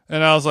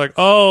 And I was like,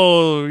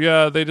 oh,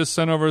 yeah, they just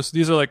sent over,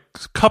 these are like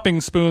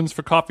cupping spoons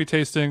for coffee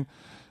tasting.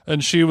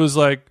 And she was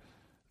like,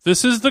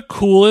 this is the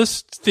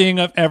coolest thing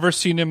I've ever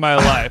seen in my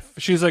life.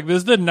 She's like, this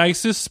is the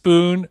nicest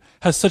spoon,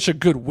 has such a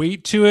good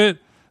weight to it.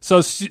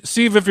 So,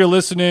 Steve, if you're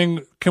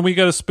listening, can we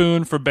get a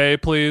spoon for Bay,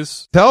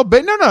 please? Tell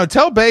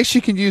Bay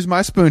she can use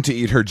my spoon to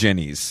eat her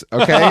Jennies.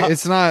 Okay,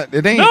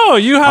 it ain't. No,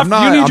 you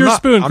need your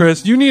spoon,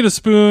 Chris. You need a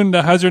spoon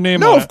that has your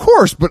name on it. No, of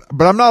course, but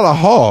I'm not a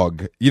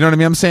hog. You know what I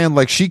mean? I'm saying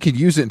like she could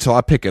use it until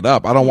I pick it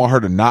up. I don't want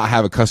her to not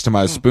have a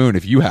customized spoon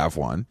if you have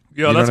one.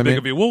 Yeah, that's big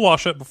of you. We'll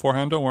wash it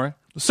beforehand. Don't worry.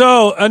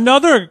 So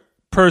another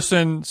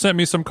person sent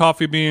me some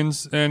coffee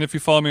beans, and if you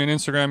follow me on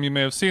Instagram, you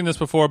may have seen this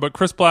before. But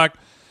Chris Black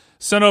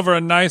sent over a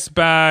nice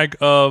bag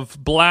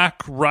of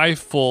Black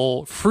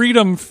Rifle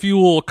Freedom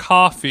Fuel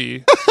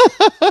coffee.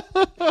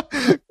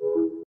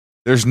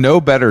 There's no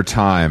better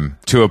time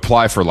to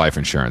apply for life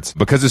insurance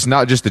because it's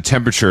not just the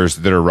temperatures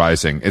that are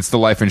rising. It's the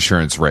life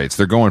insurance rates.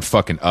 They're going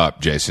fucking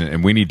up, Jason,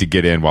 and we need to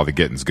get in while the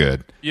getting's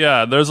good.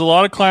 Yeah, there's a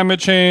lot of climate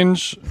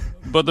change,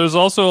 but there's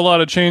also a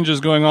lot of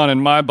changes going on in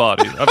my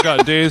body. I've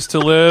got days to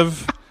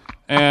live.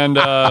 And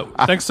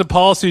thanks to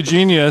Policy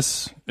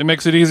Genius, it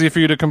makes it easy for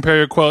you to compare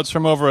your quotes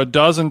from over a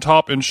dozen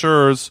top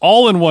insurers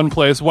all in one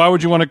place. Why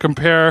would you want to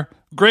compare?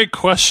 Great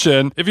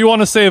question. If you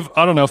want to save,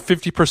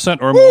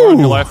 50% or more on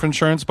your life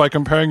insurance by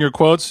comparing your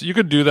quotes, you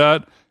could do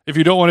that. If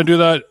you don't want to do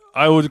that,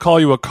 I would call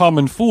you a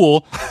common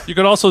fool. You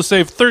could also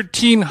save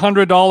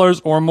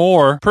 $1,300 or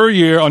more per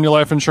year on your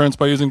life insurance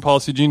by using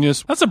Policy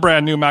Genius. That's a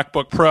brand new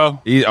MacBook Pro.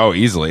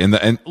 Easily.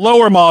 And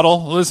lower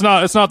model. It's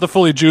not the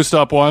fully juiced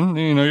up one.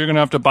 You're going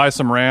to have to buy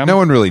some RAM. No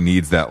one really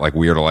needs that like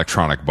weird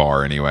electronic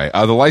bar anyway.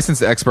 The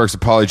licensed experts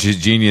at Policy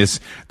Genius,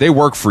 they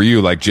work for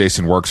you like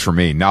Jason works for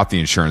me, not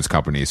the insurance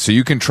companies. So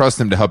you can trust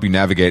them to help you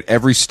navigate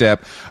every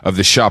step of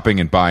the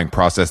shopping and buying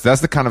process. That's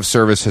the kind of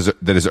service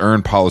that has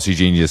earned Policy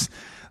Genius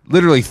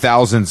literally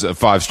thousands of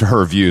 5-star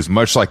reviews,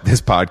 much like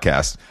this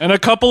podcast. And a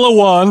couple of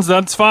ones,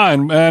 that's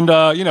fine. And,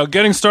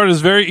 getting started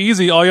is very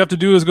easy. All you have to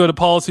do is go to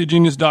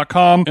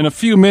policygenius.com. In a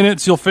few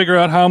minutes, you'll figure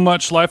out how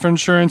much life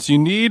insurance you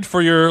need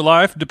for your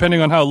life,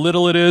 depending on how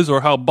little it is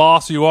or how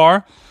boss you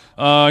are.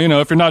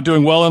 If you're not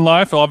doing well in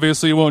life,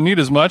 obviously you won't need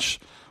as much.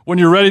 When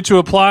you're ready to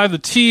apply, the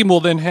team will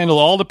then handle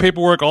all the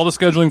paperwork, all the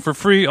scheduling for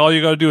free. All you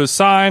got to do is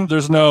sign.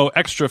 There's no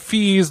extra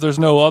fees. There's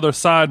no other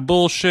side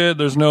bullshit.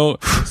 There's no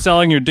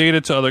selling your data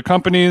to other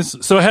companies.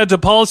 So head to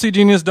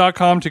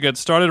policygenius.com to get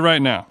started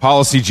right now.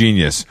 Policy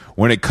Genius.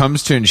 When it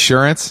comes to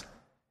insurance,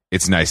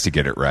 it's nice to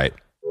get it right.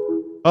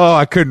 Oh,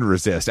 I couldn't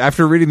resist.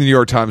 After reading the New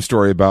York Times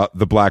story about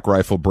the Black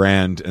Rifle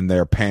brand and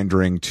their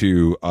pandering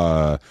to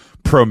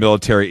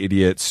pro-military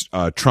idiots,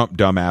 Trump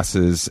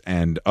dumbasses,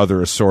 and other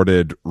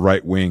assorted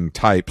right-wing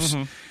types,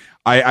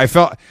 I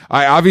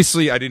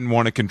didn't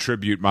want to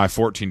contribute my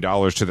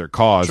 $14 to their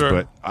cause,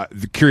 sure. But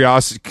the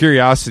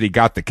curiosity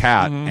got the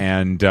cat,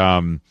 and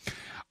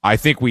I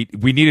think we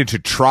needed to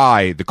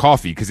try the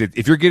coffee because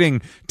if you're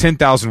getting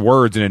 10,000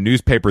 words in a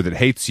newspaper that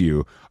hates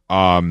you.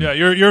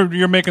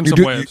 You're making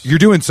some waves. You're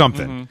doing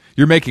something.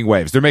 You're making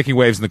waves. They're making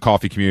waves in the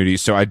coffee community.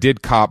 So I did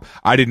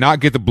not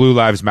get the Blue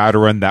Lives Matter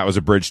one. That was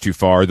a bridge too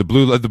far. The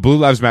Blue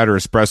Lives Matter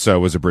espresso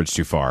was a bridge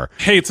too far.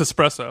 Hates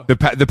espresso.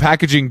 The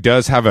packaging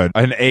does have an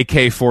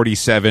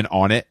AK-47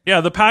 on it. Yeah,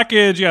 the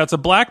package. Yeah, it's a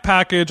black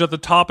package. At the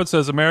top it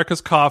says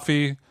America's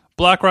Coffee,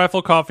 Black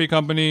Rifle Coffee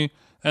Company.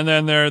 And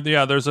then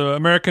there's an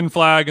American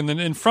flag, and then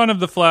in front of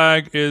the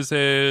flag is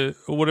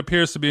what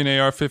appears to be an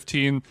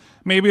AR-15.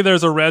 Maybe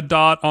there's a red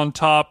dot on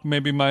top.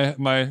 Maybe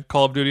my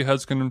Call of Duty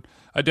heads can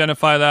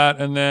identify that.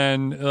 And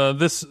then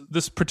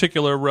this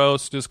particular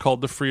roast is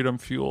called the Freedom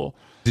Fuel.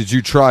 Did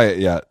you try it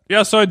yet?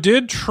 Yeah, so I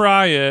did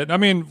try it. I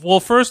mean, well,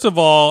 first of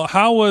all,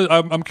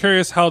 I'm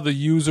curious how the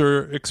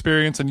user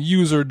experience and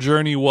user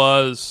journey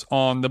was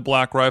on the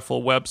Black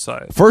Rifle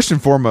website. First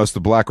and foremost, the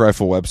Black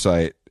Rifle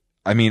website.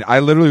 I mean, I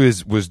literally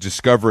was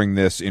discovering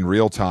this in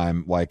real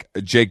time. Like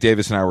Jake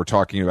Davis and I were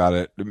talking about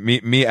it.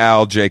 Me,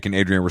 Al, Jake, and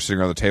Adrian were sitting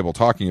around the table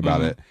talking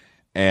about it,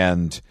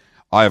 and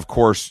I, of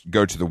course,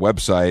 go to the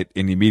website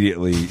and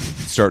immediately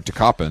start to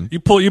copping.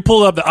 You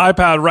pulled up the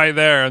iPad right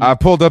there. I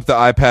pulled up the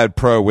iPad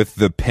Pro with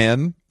the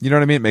pen. You know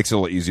what I mean? It makes it a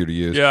little easier to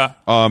use. Yeah.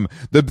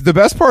 The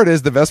best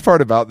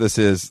part about this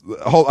is,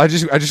 I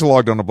just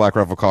logged on to Black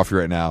Rifle Coffee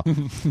right now.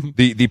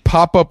 the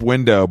pop up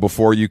window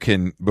before you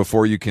can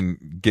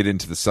get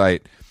into the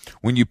site.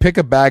 When you pick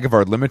a bag of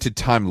our limited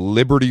time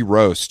Liberty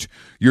Roast,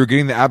 you're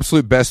getting the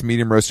absolute best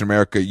medium roast in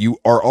America. You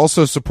are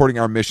also supporting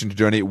our mission to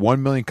donate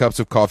 1 million cups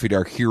of coffee to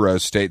our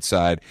heroes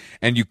stateside.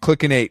 And you click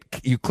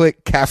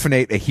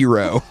caffeinate a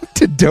hero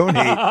to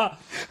donate.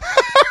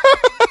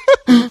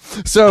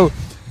 So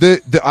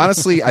the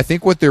honestly, I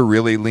think what they're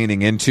really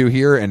leaning into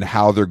here and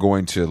how they're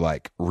going to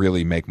like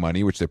really make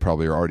money, which they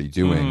probably are already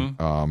doing.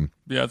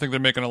 Yeah, I think they're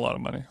making a lot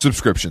of money.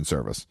 Subscription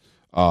service.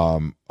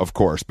 Of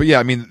course. But yeah,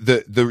 I mean,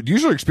 the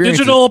user experience,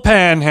 digital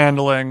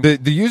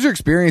panhandling. The user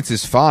experience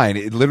is fine.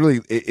 It literally,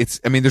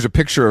 I mean, there's a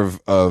picture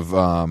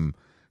of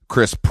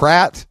Chris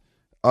Pratt,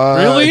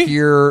 really?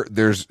 Here.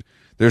 There's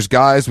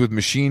guys with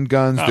machine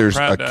guns. There's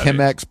Pratt a Daddy.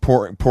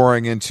 Chemex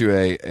pouring into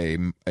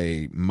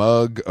a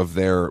mug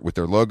with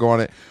their logo on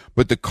it.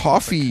 But the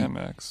coffee,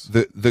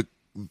 the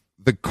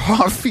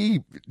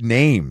coffee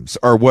names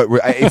are what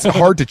it's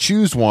hard to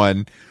choose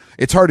one.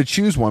 It's hard to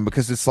choose one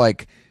because it's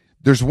like,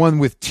 there's one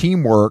with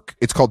Teamwork.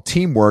 It's called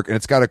Teamwork, and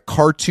it's got a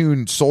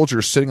cartoon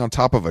soldier sitting on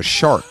top of a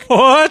shark.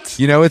 What?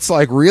 You know, it's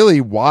like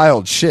really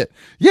wild shit.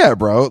 Yeah,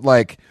 bro.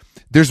 Like,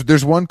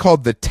 there's one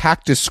called the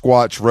Tactus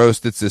Squatch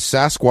Roast. It's a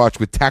Sasquatch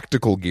with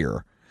tactical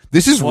gear.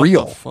 This is What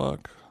real. the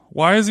fuck?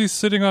 Why is he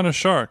sitting on a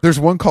shark? There's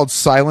one called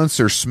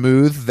Silencer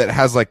Smooth that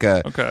has like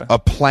a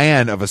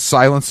plan of a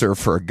silencer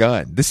for a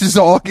gun. This is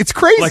all, it's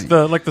crazy. Like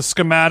the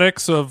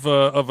schematics of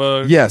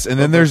a yes, and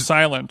then there's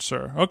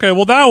silencer. Okay,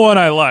 well that one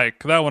I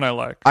like.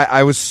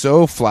 I was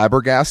so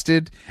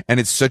flabbergasted, and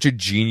it's such a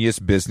genius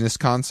business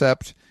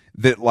concept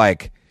that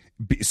like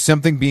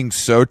something being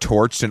so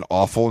torched and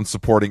awful and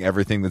supporting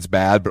everything that's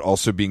bad, but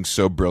also being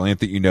so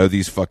brilliant that you know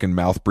these fucking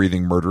mouth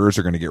breathing murderers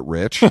are going to get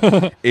rich.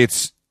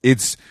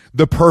 It's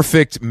the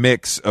perfect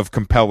mix of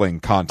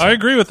compelling content. I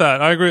agree with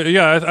that. I agree.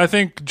 Yeah, I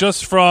think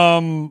just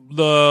from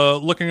the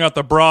looking at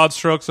the broad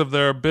strokes of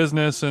their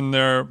business and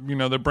their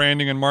their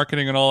branding and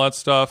marketing and all that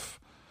stuff,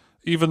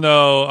 even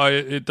though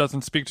it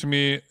doesn't speak to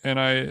me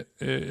and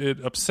it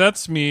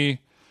upsets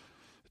me.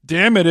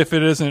 Damn it, if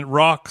it isn't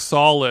rock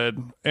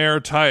solid,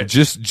 airtight.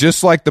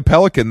 Just like the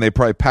Pelican, they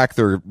probably pack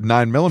their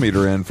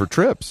 9mm in for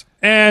trips.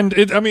 And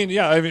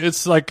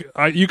it's like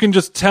you can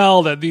just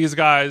tell that these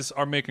guys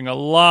are making a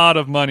lot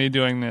of money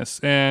doing this.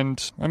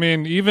 And I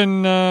mean,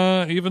 even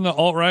the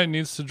alt-right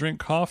needs to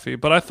drink coffee.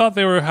 But I thought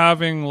they were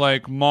having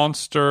like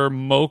Monster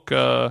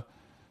Mocha,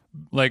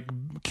 like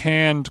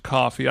canned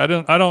coffee. I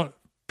don't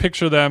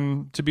picture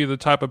them to be the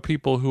type of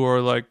people who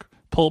are like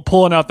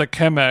pulling out the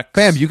Chemex.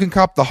 Fam, you can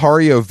cop the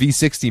Hario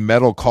V60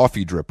 metal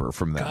coffee dripper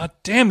from them. God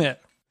damn it!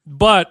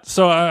 But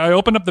so I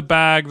opened up the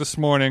bag this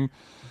morning.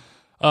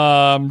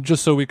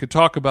 Just so we could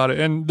talk about it.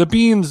 And the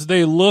beans,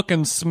 they look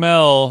and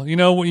smell. You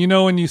know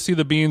when you see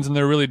the beans and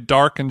they're really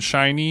dark and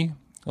shiny,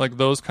 like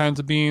those kinds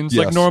of beans.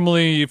 Yes. Like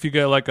normally, if you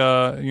get like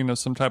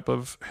some type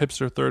of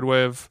hipster third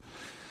wave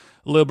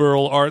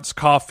liberal arts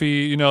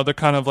coffee, they're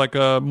kind of like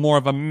a more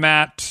of a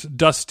matte,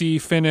 dusty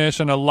finish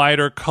and a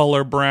lighter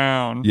color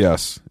brown.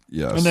 Yes.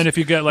 And then if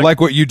you get like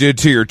what you did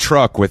to your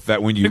truck with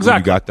that when you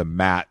got the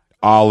matte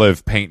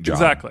olive paint job.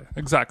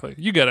 Exactly.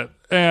 You get it.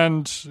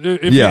 And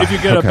if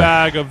you get a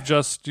bag of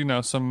just,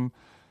 some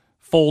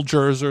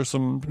Folgers or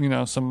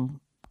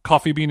some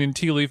coffee bean and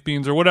tea leaf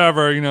beans or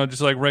whatever,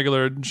 just like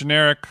regular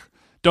generic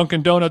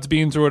Dunkin' Donuts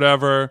beans or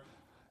whatever,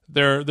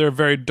 they're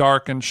very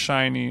dark and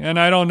shiny. And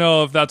I don't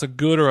know if that's a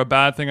good or a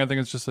bad thing. I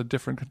think it's just a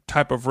different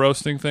type of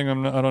roasting thing.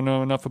 I don't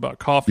know enough about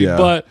coffee,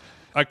 but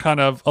I kind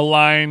of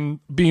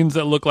align beans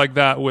that look like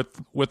that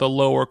with a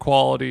lower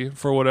quality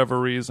for whatever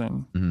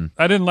reason. Mm-hmm.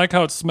 I didn't like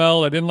how it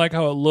smelled. I didn't like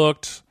how it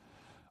looked.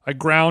 I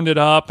ground it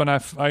up, and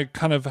I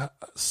kind of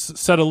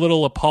said a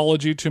little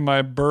apology to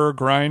my burr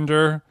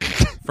grinder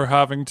for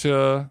having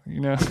to,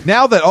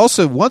 Now that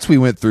also, once we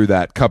went through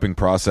that cupping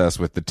process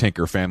with the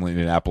Tinker family in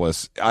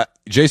Indianapolis,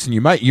 Jason,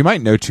 you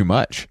might know too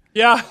much.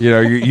 Yeah,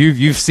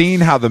 you've seen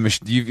how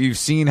you've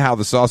seen how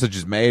the sausage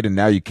is made, and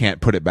now you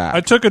can't put it back.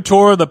 I took a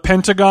tour of the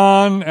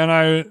Pentagon, and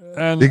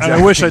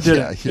I wish I did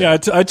it. Yeah,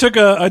 I took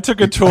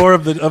a tour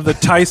of the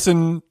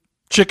Tyson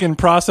chicken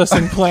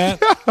processing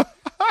plant.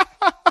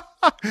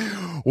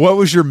 What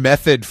was your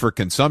method for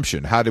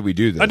consumption? How did we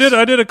do this?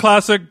 I did a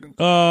classic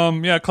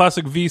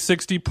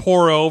V60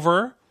 pour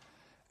over,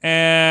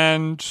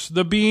 and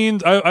the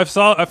beans. I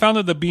found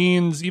that the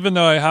beans, even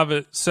though I have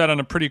it set on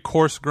a pretty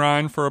coarse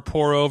grind for a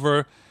pour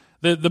over,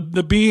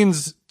 the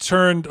beans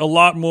turned a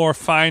lot more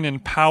fine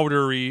and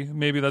powdery.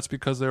 Maybe that's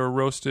because they were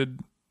roasted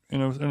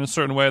in a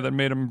certain way that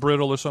made them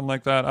brittle or something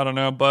like that. I don't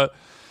know. But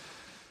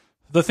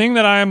the thing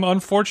that I'm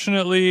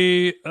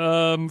unfortunately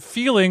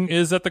feeling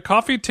is that the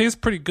coffee tastes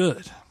pretty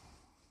good.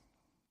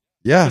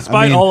 Yeah,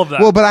 despite all of that.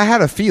 Well, but I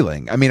had a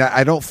feeling. I mean,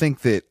 I don't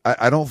think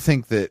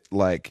that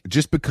like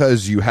just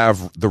because you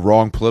have the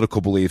wrong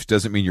political beliefs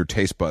doesn't mean your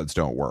taste buds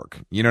don't work.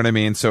 You know what I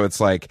mean? So it's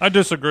like I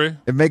disagree.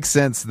 It makes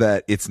sense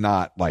that it's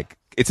not going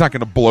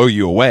to blow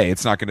you away.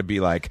 It's not going to be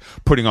like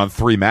putting on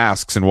 3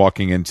 masks and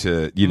walking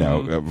into,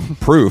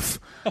 proof.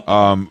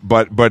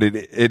 But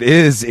it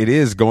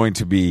is going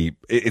to be,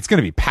 it's going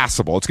to be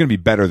passable. It's going to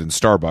be better than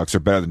Starbucks or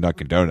better than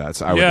Dunkin'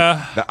 Donuts.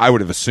 I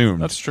would have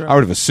assumed. That's true. I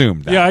would have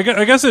assumed that. Yeah,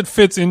 I guess it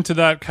fits into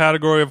that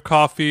category of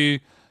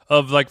coffee,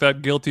 of like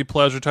that guilty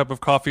pleasure type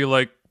of coffee.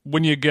 Like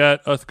when you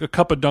get a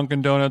cup of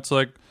Dunkin' Donuts,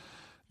 like,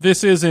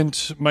 this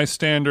isn't my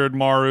standard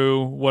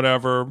Maru,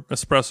 whatever,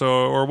 espresso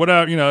or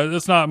whatever.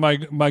 It's not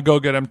my Go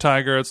Get 'Em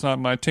Tiger. It's not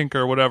my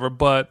Tinker, whatever.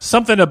 But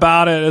something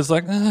about it is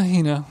like,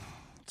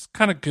 it's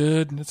kind of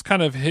good. It's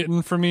kind of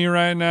hitting for me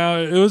right now.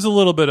 It was a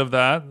little bit of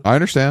that. I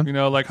understand.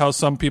 Like how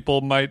some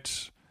people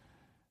might,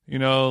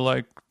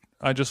 like,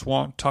 I just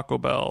want Taco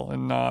Bell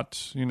and not,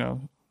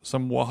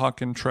 some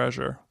Oaxacan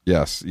treasure.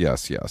 Yes. No,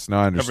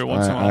 I understand. Every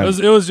once in a while.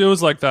 It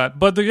was like that.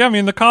 But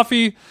the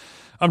coffee,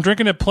 I'm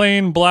drinking it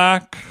plain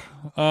black.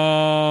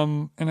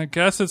 And I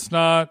guess it's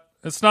not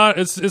as bad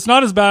as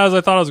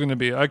I thought it was going to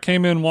be. I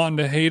came in wanting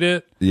to hate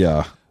it.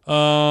 Yeah.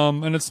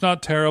 And it's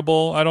not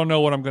terrible. I don't know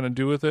what I'm going to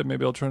do with it.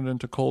 Maybe I'll turn it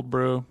into cold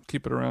brew,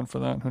 keep it around for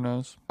that. Who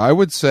knows? I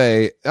would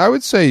say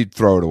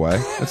throw it away.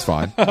 That's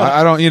fine.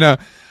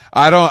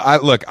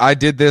 I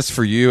did this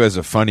for you as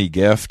a funny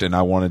gift, and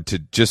I wanted to,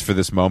 just for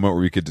this moment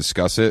where we could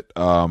discuss it.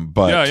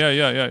 But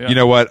yeah. You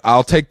know what?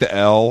 I'll take the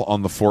L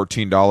on the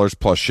 $14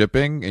 plus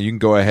shipping, and you can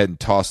go ahead and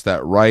toss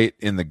that right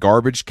in the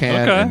garbage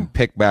can and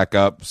pick back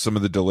up some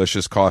of the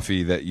delicious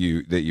coffee that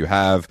you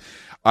have.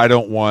 I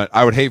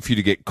would hate for you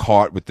to get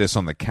caught with this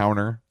on the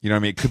counter. You know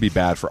what I mean? It could be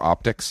bad for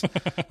optics.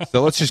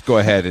 So let's just go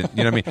ahead and,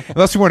 you know what I mean?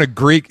 Unless you want to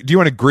do you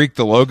want to Greek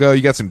the logo?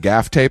 You got some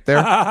gaff tape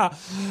there?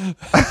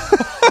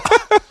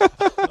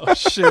 Oh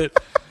shit.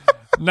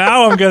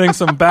 Now I'm getting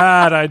some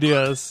bad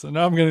ideas.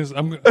 Now I'm going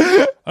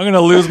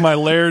to lose my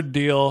Laird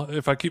deal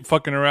if I keep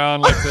fucking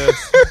around like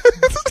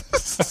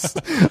this.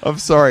 I'm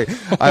sorry.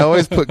 I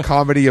always put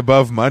comedy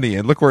above money,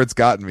 and look where it's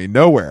gotten me.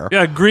 Nowhere.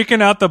 Yeah,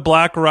 Greeking out the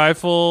Black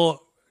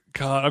Rifle.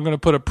 God, I'm going to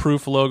put a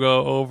proof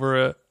logo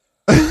over it.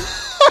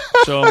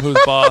 Show them who's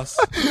boss.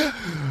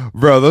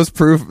 Bro, those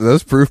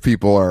proof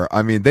people are,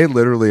 I mean, they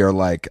literally are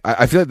like,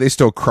 I feel like they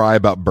still cry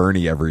about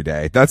Bernie every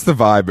day. That's the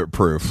vibe at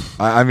proof.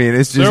 I mean,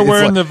 it's just, they're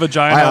wearing like,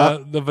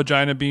 the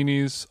vagina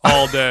beanies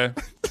all day.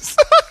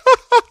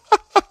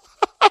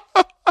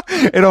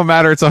 It don't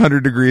matter. It's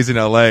 100 degrees in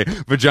LA.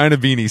 Vagina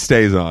beanie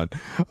stays on.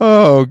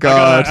 Oh God.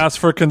 I gotta ask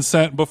for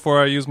consent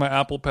before I use my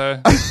Apple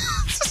Pay.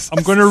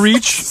 I'm gonna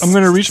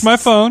reach my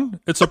phone.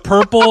 It's a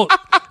purple.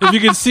 If you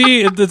can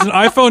see, it's an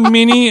iPhone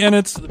mini and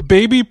it's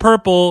baby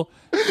purple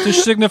to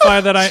signify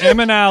that I am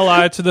an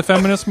ally to the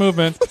feminist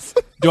movement.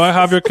 Do I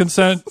have your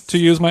consent to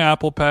use my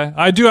Apple Pay?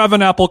 I do have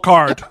an Apple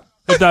Card,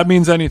 if that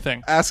means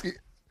anything.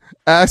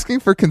 Asking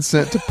for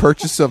consent to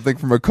purchase something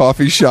from a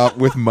coffee shop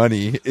with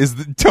money is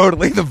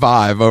totally the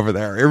vibe over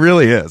there. It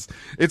really is.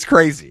 It's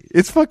crazy.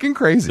 It's fucking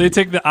crazy. They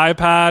take the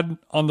iPad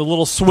on the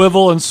little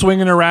swivel and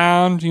swing it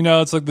around.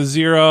 It's like the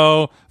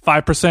 0,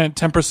 5%,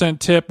 10%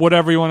 tip,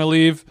 whatever you want to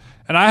leave.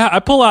 And I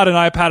pull out an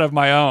iPad of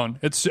my own.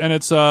 It's an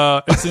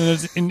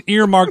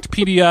earmarked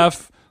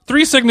PDF.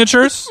 3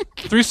 signatures.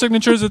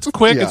 It's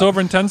quick. Yeah. It's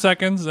over in 10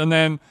 seconds, and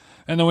then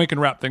we can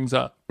wrap things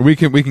up. We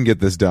can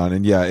get this done.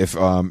 And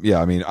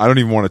I mean, I don't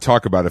even want to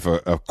talk about if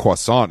a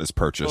croissant is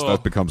purchased.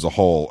 That becomes a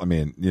whole, I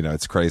mean,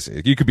 it's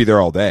crazy. You could be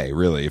there all day,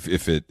 really, if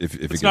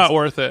it's not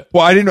worth it.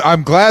 Well,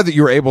 I'm glad that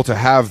you were able to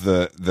have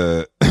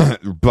the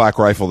Black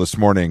Rifle this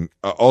morning,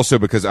 also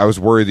because I was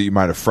worried that you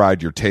might have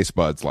fried your taste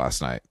buds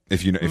last night.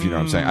 If you know what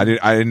I'm saying. I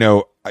didn't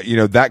know,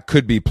 that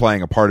could be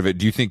playing a part of it.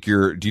 Do you think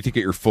you're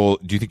at your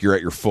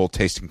full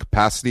tasting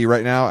capacity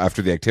right now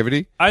after the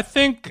activity? I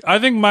think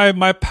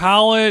my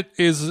palate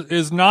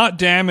is not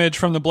damaged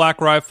from the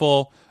Black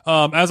Rifle.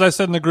 As I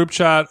said in the group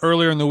chat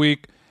earlier in the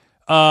week,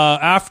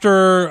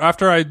 after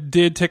I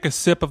did take a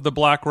sip of the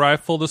Black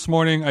Rifle this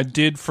morning, I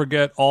did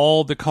forget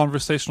all the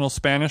conversational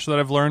Spanish that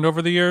I've learned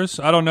over the years.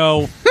 I don't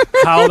know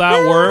how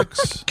that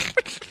works.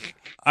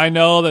 I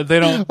know that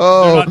they're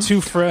not too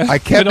fresh.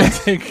 They don't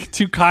take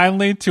too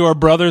kindly to our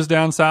brothers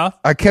down south.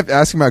 I kept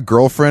asking my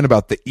girlfriend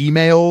about the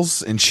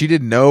emails, and she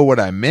didn't know what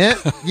I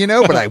meant,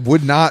 but I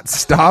would not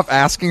stop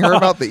asking her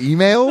about the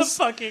emails.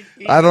 The fucking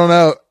emails. I don't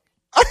know.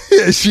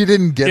 She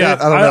didn't get it. I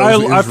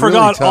don't know. I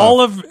forgot really all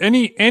of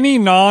any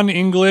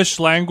non-English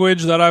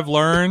language that I've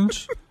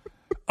learned.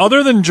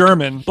 Other than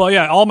German, but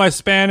yeah, all my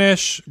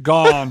Spanish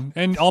gone,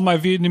 and all my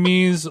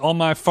Vietnamese, all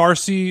my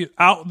Farsi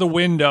out the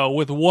window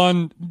with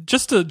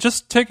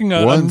just taking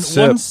one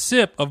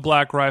sip of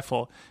Black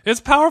Rifle. It's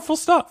powerful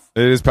stuff.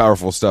 It is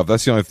powerful stuff.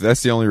 That's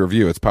the only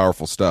review. It's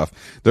powerful stuff.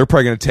 They're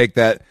probably going to take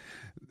that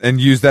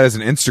and use that as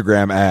an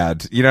Instagram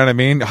ad. You know what I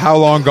mean? How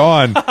Long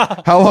Gone?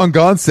 How Long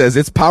Gone says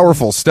it's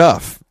powerful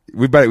stuff.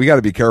 We got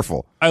to be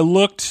careful. I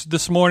looked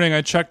this morning.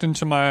 I checked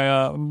into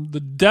my the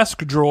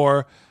desk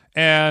drawer.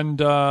 And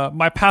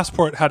my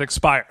passport had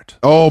expired.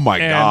 Oh my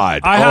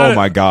God!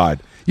 My God!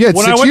 Yeah,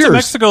 when 6 I went years. to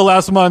Mexico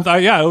last month,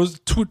 it was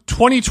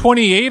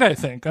 2028, I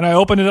think, and I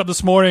opened it up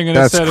this morning and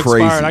That's it said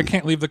crazy. expired. I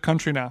can't leave the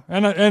country now,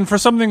 and for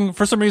some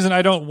reason,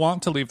 I don't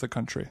want to leave the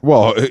country.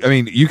 Well, I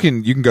mean, you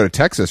can go to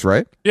Texas,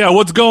 right? Yeah,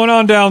 what's going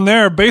on down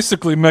there?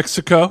 Basically,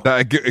 Mexico.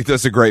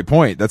 That's a great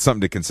point. That's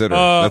something to consider.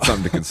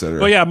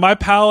 But yeah, my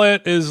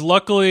palate is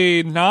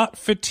luckily not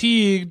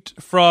fatigued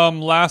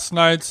from last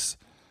night's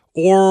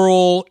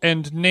oral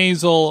and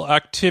nasal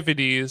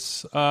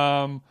activities.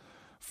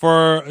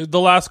 For the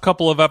last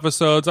couple of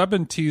episodes, I've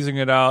been teasing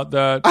it out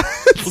that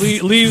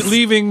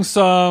leaving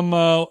some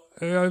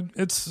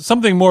it's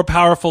something more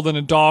powerful than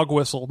a dog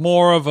whistle,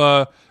 more of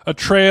a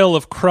trail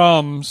of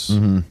crumbs,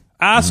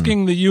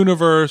 asking the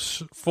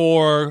universe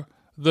for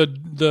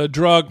the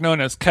drug known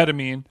as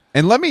ketamine.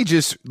 And let me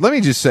just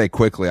say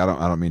quickly, I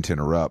don't mean to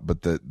interrupt,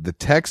 but the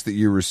text that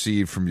you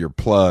received from your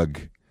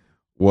plug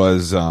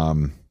was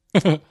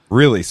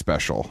really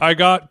special. I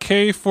got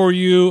K for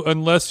you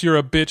unless you're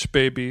a bitch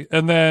baby,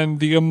 and then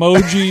the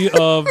emoji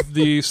of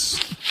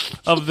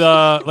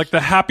the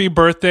happy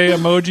birthday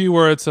emoji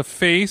where it's a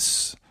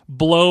face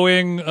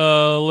blowing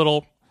a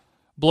little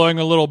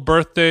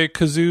birthday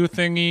kazoo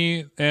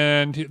thingy,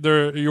 and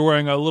you're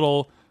wearing a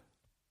little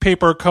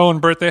paper cone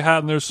birthday hat,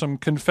 and there's some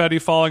confetti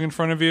falling in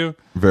front of you.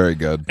 Very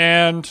good.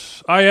 And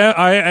I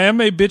am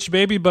a bitch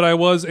baby, but I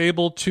was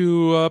able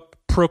to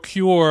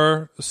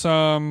procure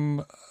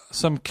some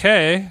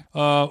K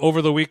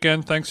over the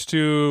weekend, thanks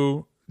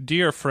to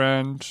dear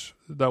friend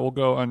that will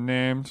go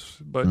unnamed,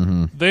 but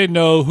they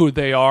know who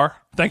they are.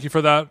 Thank you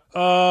for that.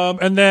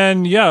 And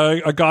then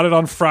I got it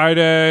on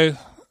Friday,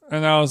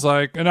 and I was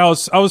like, I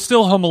was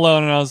still home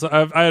alone,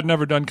 and I had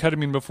never done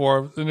ketamine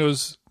before, and it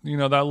was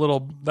that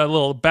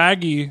little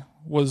baggie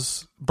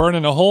was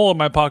burning a hole in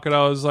my pocket.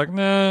 I was like,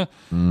 nah,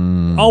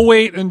 I'll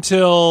wait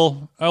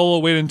until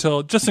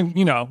just,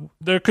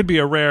 there could be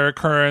a rare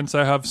occurrence.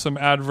 I have some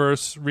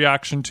adverse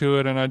reaction to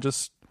it, and I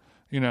just,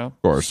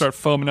 start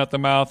foaming at the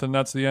mouth, and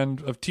that's the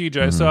end of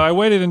TJ. So I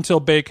waited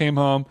until Bay came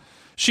home.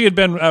 She had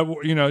been,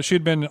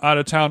 out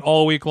of town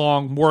all week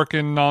long,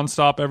 working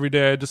nonstop every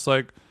day, just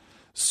like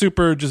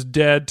super, just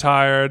dead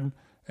tired.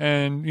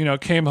 And,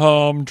 came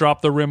home,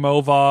 dropped the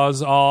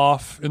Rimovaz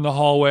off in the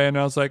hallway, and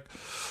I was like,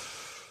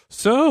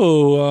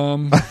 so,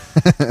 I'm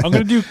going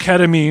to do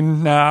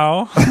ketamine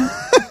now.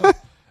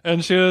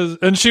 and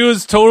she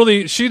was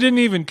totally, she didn't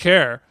even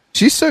care.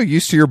 She's so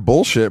used to your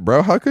bullshit,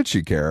 bro. How could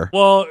she care?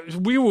 Well,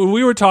 we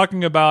were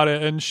talking about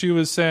it, and she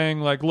was saying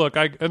like,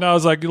 I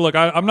was like, look,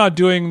 I'm not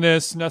doing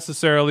this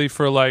necessarily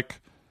for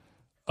like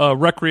a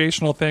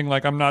recreational thing.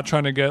 Like, I'm not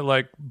trying to get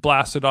like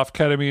blasted off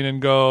ketamine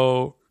and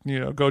go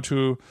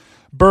to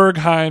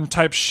Bergheim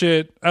type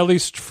shit. At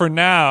least for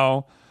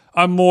now.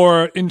 I'm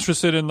more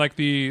interested in like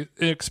the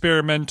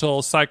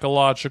experimental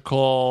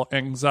psychological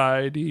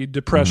anxiety,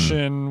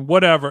 depression,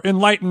 whatever,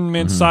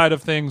 enlightenment side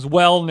of things,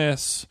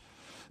 wellness,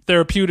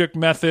 therapeutic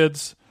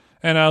methods.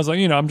 And I was like,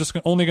 I'm just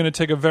only going to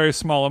take a very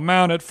small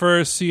amount at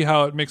first, see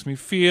how it makes me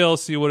feel,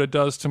 see what it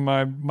does to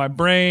my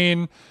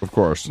brain, of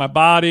course, my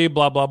body,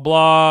 blah, blah,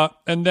 blah.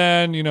 And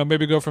then,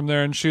 maybe go from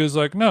there. And she was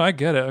like, no, I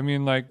get it. I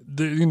mean, like,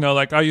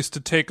 like I used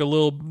to do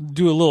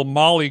a little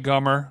Molly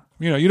gummer.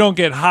 You don't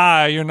get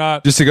high. You're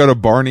not just to go to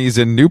Barney's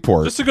in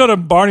Newport. Just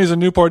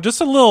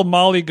a little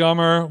Molly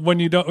gummer when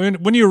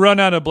you run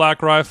out of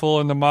Black Rifle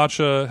and the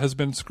matcha has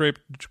been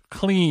scraped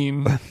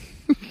clean.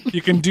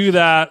 You can do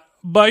that.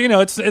 But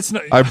it's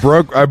not. I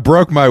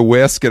broke my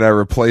whisk and I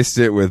replaced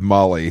it with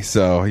Molly.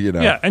 So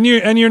Yeah, and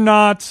you're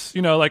not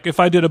like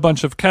if I did a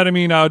bunch of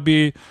ketamine, I would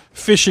be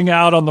fishing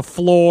out on the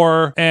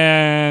floor,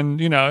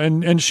 and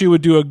and she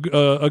would do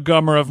a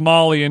gummer of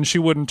Molly, and she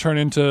wouldn't turn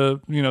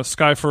into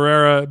Sky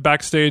Ferreira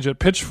backstage at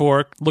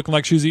Pitchfork looking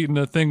like she's eating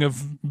a thing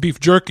of beef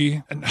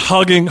jerky and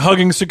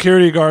hugging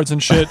security guards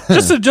and shit.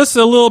 just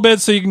a little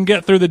bit so you can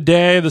get through the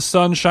day, the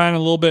sun shining a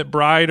little bit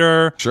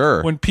brighter.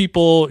 Sure. When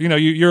people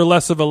you're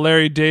less of a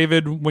Larry David.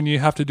 When you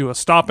have to do a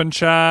stop and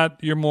chat,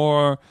 you're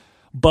more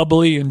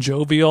bubbly and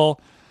jovial.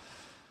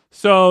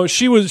 So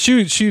she was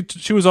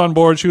on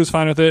board. She was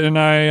fine with it, and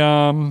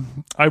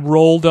I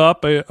rolled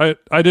up. I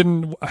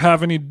didn't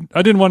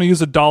want to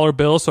use a dollar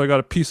bill, so I got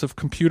a piece of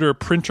computer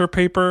printer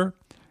paper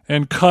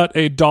and cut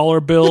a dollar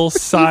bill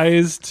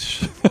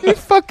sized. You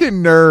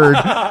fucking nerd.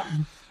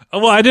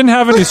 Well, I didn't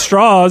have any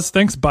straws.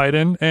 Thanks,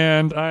 Biden.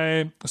 And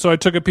I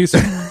took a piece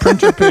of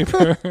printer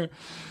paper.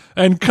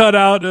 And cut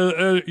out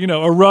a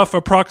rough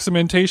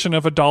approximation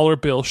of a dollar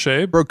bill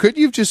shape. Bro, couldn't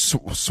you have just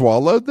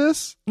swallowed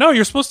this? No,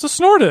 you're supposed to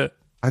snort it.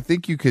 I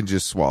think you can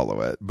just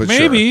swallow it, but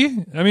Maybe.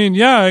 sure. I mean,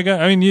 yeah.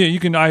 Yeah, you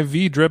can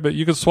IV drip it.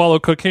 You can swallow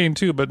cocaine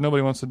too, but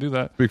nobody wants to do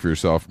that. Speak for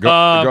yourself.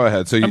 Go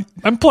ahead. So you,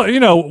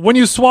 When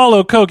you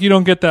swallow coke, you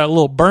don't get that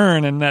little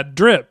burn and that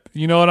drip.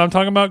 You know what I'm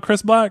talking about,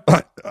 Chris Black?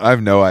 I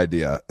have no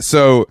idea.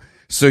 So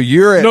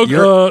you're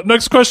at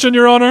next question,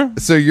 Your Honor.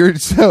 so you're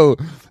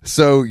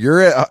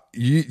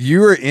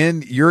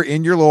in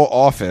your little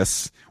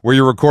office where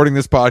you're recording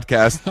this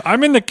podcast.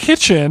 I'm in the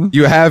kitchen.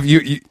 You have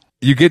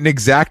you get an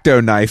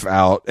X-Acto knife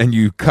out and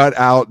you cut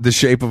out the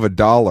shape of a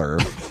dollar.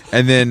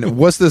 And then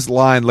what's this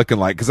line looking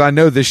like? Because I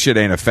know this shit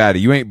ain't a fatty.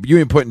 You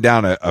ain't putting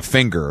down a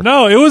finger.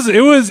 No, it was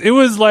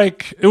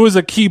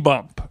a key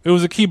bump. It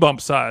was a key bump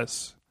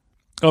size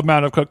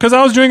amount of coke because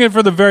I was doing it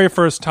for the very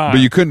first time.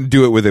 But you couldn't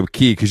do it with a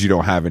key because you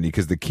don't have any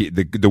because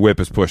the whip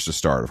is pushed to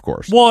start, of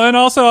course. Well, and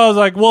also I was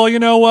like, well, you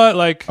know what?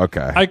 Like,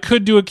 okay, I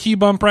could do a key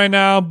bump right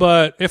now,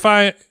 but if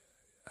I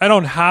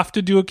don't have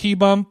to do a key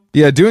bump.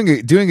 Yeah, doing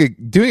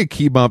a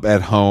key bump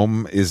at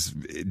home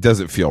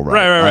doesn't feel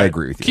right. Right. I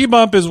agree with you. Key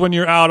bump is when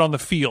you're out on the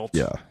field.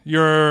 Yeah.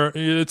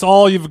 It's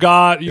all you've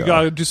got. You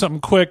got to do something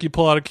quick. You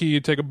pull out a key,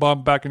 you take a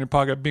bump back in your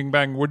pocket, bing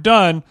bang, we're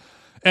done.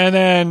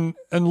 And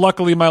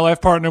luckily my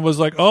life partner was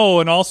like, "Oh,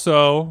 and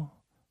also,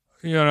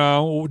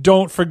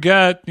 don't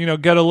forget,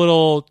 get a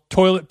little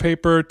toilet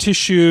paper,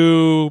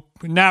 tissue,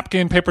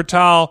 napkin, paper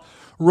towel,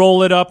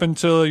 roll it up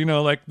until,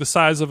 like the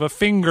size of a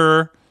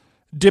finger,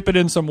 dip it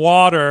in some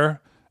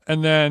water,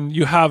 and then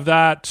you have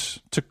that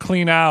to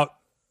clean out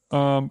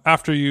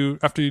after you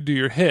do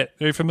your hit."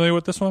 Are you familiar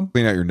with this one?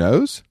 Clean out your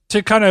nose?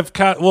 To kind of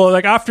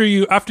after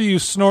you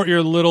snort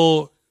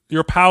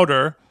your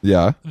powder,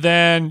 yeah,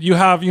 then you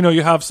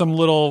have some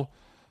little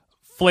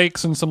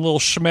flakes and some little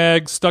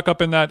schmeg stuck up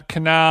in that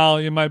canal.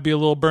 It might be a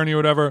little burny or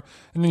whatever,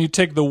 and then you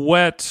take the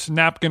wet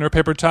napkin or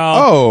paper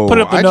towel, put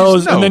it up the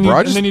nose, and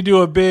then you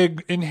do a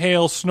big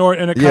inhale, snort,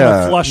 and it kind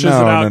of flushes it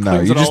out,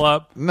 cleans it all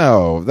up.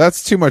 No,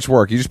 that's too much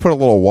work. You just put a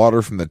little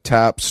water from the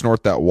tap,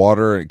 snort that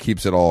water, and it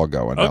keeps it all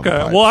going.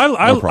 Okay, well,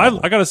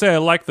 I gotta say I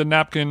like the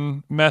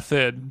napkin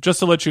method. Just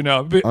to let you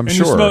know, I'm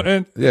sure.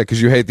 Yeah,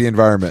 because you hate the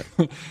environment,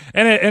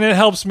 and it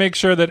helps make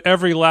sure that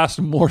every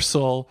last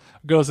morsel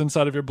goes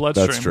inside of your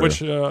bloodstream. That's true.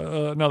 Which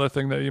another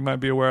thing that you might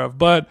be aware of.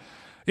 But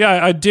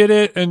yeah, I did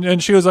it,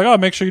 and she was like, "Oh,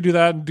 make sure you do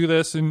that and do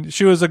this." And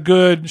she was a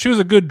good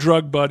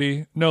drug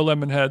buddy, no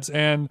lemon heads.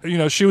 And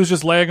she was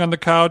just laying on the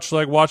couch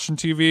like watching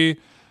TV.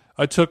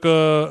 I took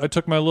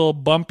my little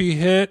bumpy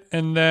hit,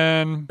 and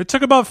then it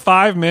took about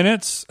 5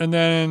 minutes, and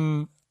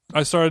then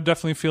I started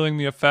definitely feeling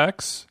the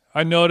effects.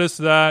 I noticed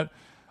that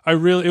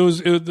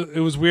it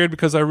was weird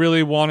because I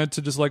really wanted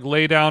to just like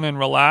lay down and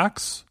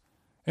relax.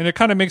 And it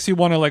kind of makes you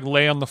want to like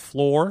lay on the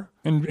floor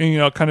and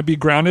kind of be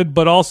grounded.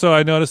 But also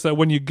I noticed that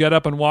when you get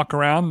up and walk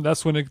around,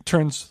 that's when it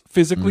turns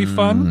physically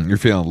fun. You're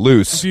feeling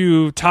loose. If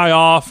you tie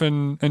off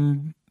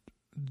and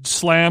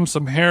slam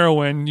some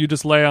heroin, you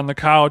just lay on the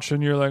couch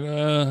and you're like,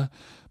 ugh.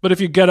 But if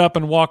you get up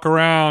and walk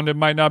around, it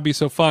might not be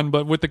so fun.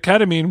 But with the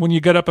ketamine, when you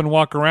get up and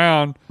walk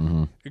around,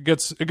 it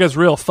gets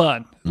real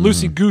fun.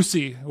 Loosey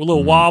goosey, a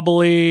little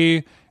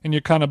wobbly, and you're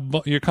kind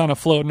of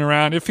floating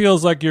around. It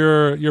feels like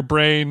your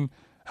brain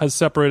has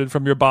separated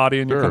from your body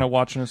and you're kind of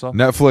watching yourself.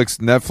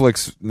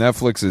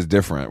 Netflix is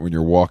different when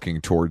you're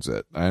walking towards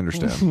it. I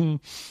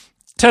understand.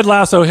 Ted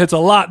Lasso hits a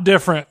lot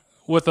different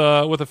with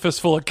a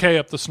fistful of K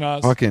up the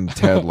schnoz. Fucking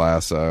Ted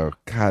Lasso.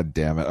 God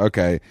damn it.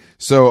 Okay.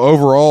 So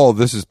overall,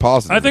 this is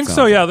positive. I think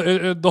so, yeah.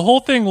 The whole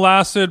thing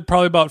lasted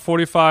probably about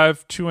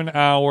 45 to an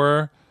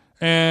hour.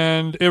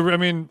 And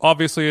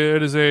obviously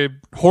it is a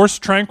horse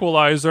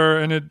tranquilizer,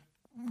 and it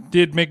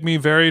did make me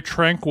very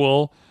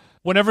tranquil.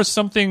 Whenever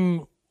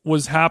something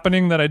was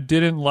happening that I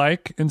didn't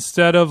like,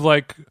 instead of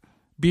like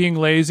being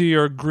lazy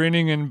or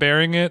grinning and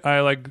bearing it, I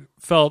like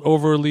felt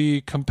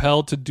overly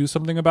compelled to do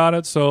something about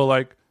it. So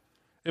like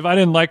if I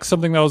didn't like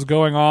something that was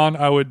going on,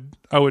 I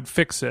would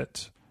fix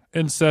it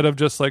instead of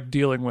just like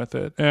dealing with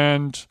it.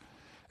 And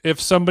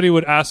if somebody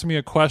would ask me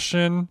a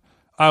question,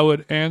 I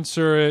would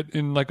answer it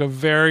in like a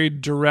very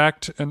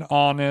direct and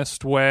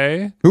honest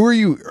way.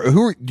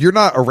 You're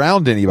not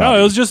around anybody. No,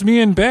 it was just me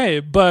and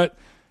Babe. But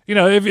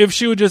if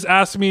she would just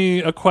ask me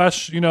a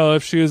question,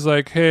 if she was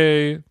like,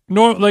 "Hey,"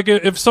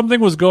 if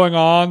something was going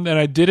on and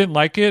I didn't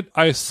like it,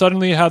 I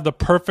suddenly had the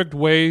perfect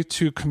way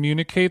to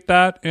communicate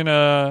that in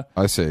a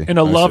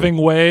loving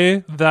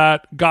way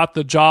that got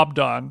the job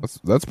done.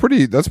 That's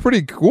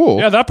pretty cool.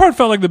 Yeah, that part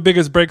felt like the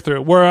biggest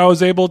breakthrough, where I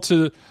was able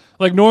to,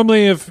 like,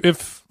 normally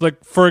if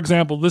like, for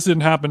example, this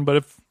didn't happen, but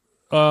if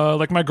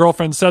like my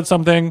girlfriend said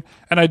something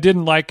and I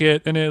didn't like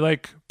it and it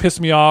like pissed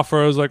me off,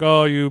 or I was like,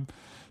 "Oh, you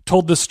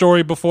told this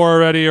story before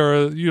already,"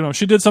 or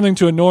she did something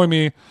to annoy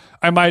me,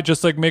 I might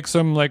just like make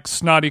some like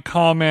snotty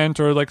comment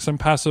or like some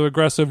passive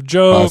aggressive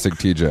joke. Classic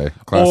TJ.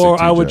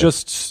 I would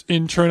just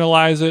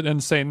internalize it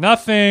and say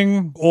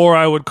nothing, or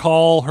I would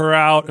call her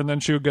out and then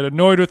she would get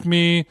annoyed with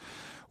me.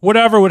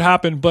 Whatever would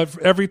happen, but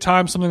every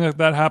time something like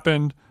that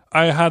happened,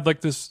 I had like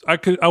this,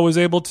 I was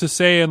able to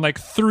say in like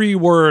 3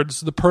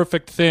 words the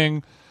perfect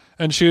thing,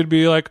 and she would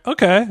be like,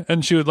 "Okay,"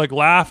 and she would like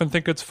laugh and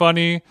think it's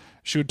funny,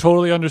 She would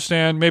totally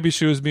understand. Maybe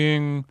she was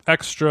being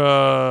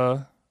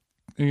extra,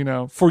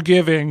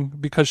 forgiving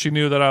because she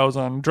knew that I was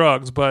on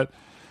drugs. But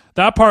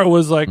that part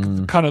was like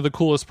kind of the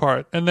coolest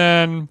part. And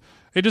then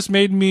it just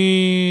made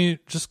me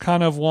just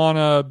kind of want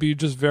to be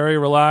just very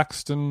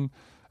relaxed and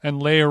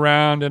lay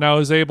around. And I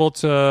was able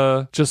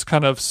to just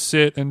kind of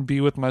sit and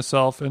be with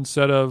myself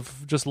instead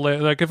of just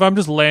like if I'm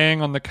just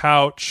laying on the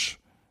couch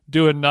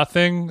doing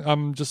nothing,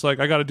 I'm just like,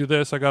 I got to do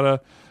this. I got to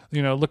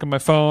look at my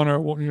phone or,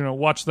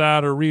 watch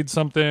that or read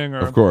something or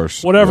of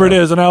course, whatever it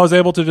is. And I was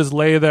able to just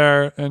lay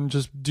there and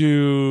just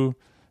do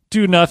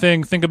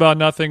nothing, think about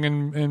nothing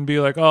and be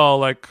like, oh,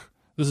 like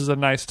this is a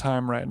nice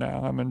time right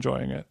now. I'm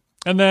enjoying it.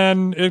 And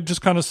then it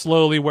just kind of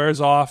slowly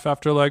wears off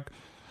after like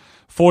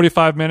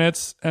 45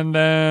 minutes. And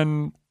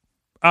then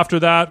after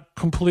that,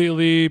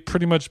 completely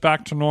pretty much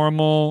back to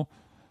normal,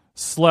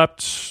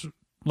 slept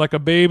like a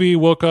baby,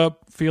 woke up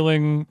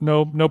feeling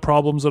no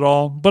problems at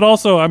all. But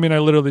also, I mean, I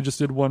literally just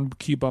did one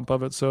key bump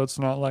of it, so it's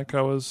not like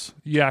I was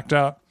yacked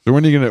out. So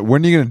when are you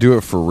gonna do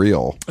it for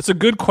real? It's a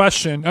good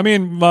question. I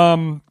mean,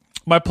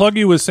 my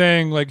pluggy was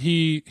saying like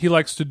he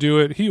likes to do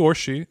it, he or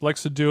she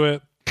likes to do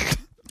it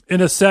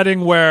in a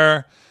setting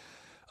where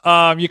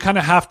you kind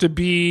of have to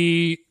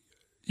be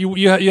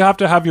you have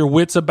to have your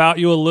wits about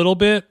you a little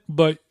bit,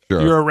 but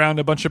sure. You're around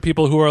a bunch of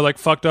people who are like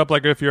fucked up,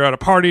 like if you're at a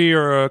party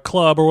or a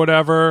club or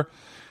whatever,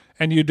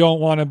 and you don't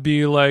want to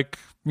be like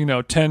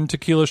 10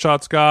 tequila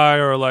shots guy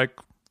or like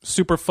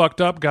super fucked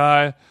up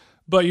guy,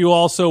 but you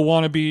also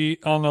want to be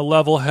on a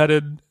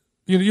level-headed,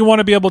 you want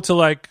to be able to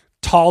like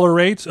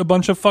tolerate a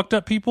bunch of fucked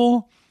up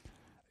people.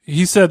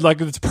 He said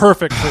like it's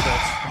perfect for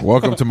this.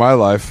 Welcome to my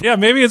life. Yeah,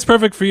 maybe it's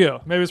perfect for you.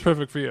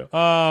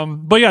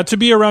 But yeah, to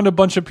be around a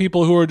bunch of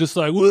people who are just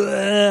like,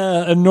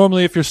 "Wah," and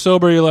normally if you're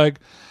sober, you're like,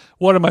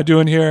 what am I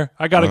doing here?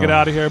 I got to get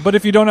out of here. But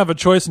if you don't have a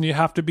choice and you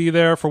have to be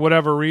there for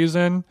whatever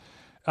reason,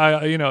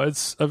 I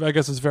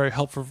guess it's very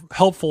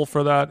helpful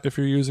for that if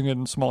you're using it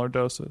in smaller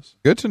doses.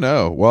 Good to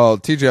know. Well,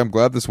 TJ, I'm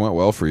glad this went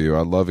well for you.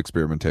 I love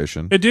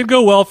experimentation. It did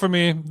go well for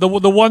me. The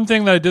one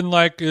thing that I didn't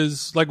like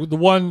is like the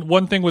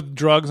one thing with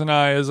drugs and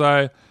I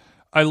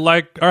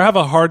have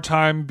a hard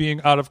time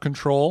being out of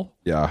control.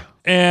 Yeah.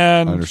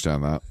 And I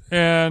understand that.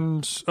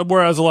 And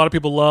whereas a lot of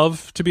people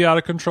love to be out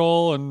of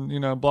control and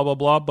blah blah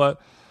blah, but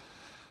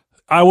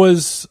I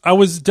was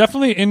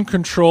definitely in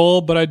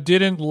control, but I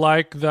didn't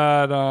like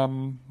that.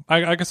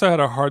 I guess I had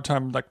a hard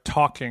time like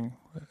talking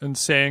and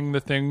saying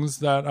the things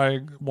that I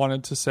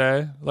wanted to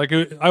say. Like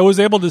I was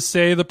able to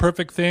say the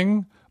perfect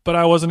thing, but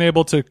I wasn't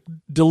able to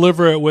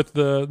deliver it with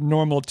the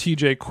normal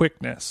TJ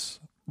quickness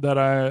that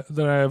I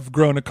have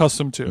grown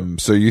accustomed to.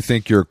 So you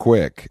think you're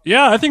quick?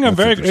 Yeah, I think I'm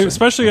That's very,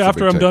 especially That's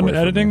after I'm done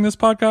editing this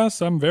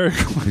podcast. I'm very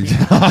quick.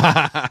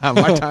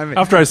 My timing.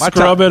 After I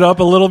scrub it up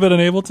a little bit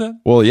in Ableton.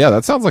 Well, yeah,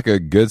 that sounds like a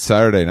good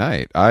Saturday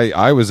night.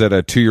 I was at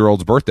a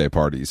 2-year-old's birthday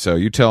party, so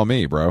you tell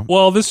me, bro.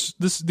 Well, these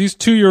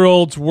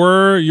 2-year-olds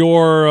were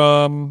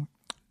your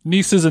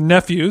nieces and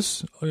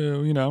nephews,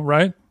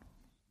 right?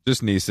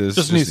 Just nieces.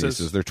 Just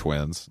nieces. They're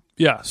twins.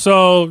 Yeah,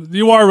 so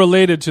you are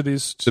related to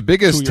these. The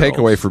biggest 2-year-olds.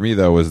 takeaway for me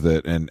though was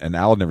that, and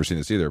Al had never seen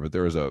this either, but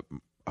there was a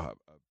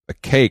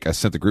cake. I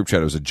sent the group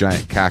chat. It was a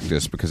giant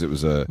cactus because it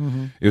was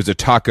a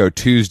Taco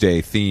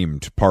Tuesday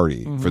themed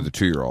party for the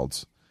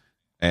 2-year-olds,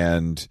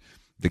 and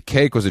the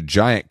cake was a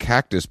giant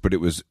cactus, but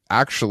it was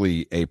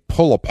actually a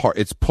pull apart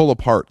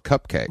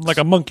cupcakes, like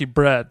a monkey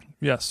bread.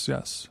 Yes.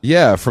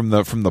 Yeah, from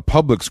the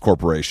Publix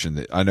Corporation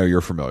that I know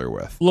you're familiar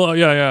with. Well,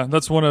 yeah.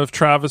 That's one of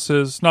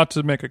Travis's. Not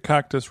to make a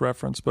cactus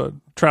reference, but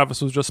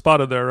Travis was just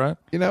spotted there, right?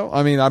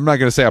 I mean, I'm not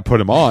going to say I put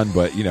him on,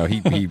 but he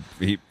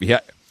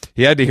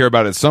had to hear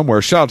about it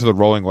somewhere. Shout out to the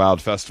Rolling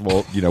Loud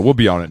Festival. We'll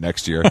be on it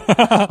next year.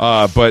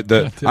 But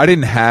I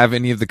didn't have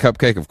any of the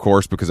cupcake, of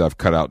course, because I've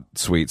cut out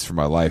sweets for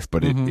my life.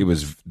 But it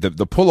was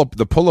the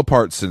pull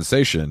apart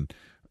sensation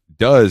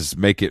does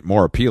make it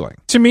more appealing.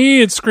 To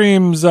me, it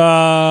screams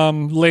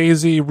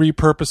lazy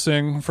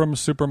repurposing from a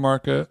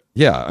supermarket.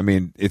 Yeah, I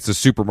mean, it's a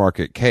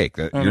supermarket cake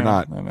that you're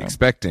not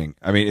expecting.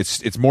 I mean,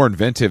 it's more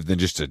inventive than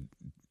just a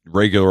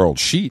regular old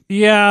sheet.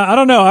 Yeah, I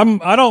don't know.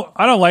 I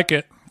don't like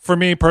it. For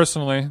me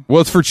personally.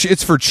 Well,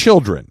 it's for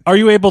children. Are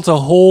you able to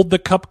hold the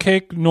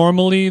cupcake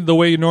normally the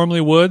way you normally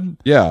would?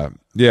 Yeah.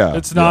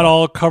 It's not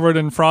all covered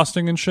in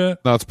frosting and shit.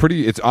 No,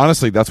 it's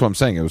honestly, that's what I'm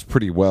saying. It was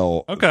pretty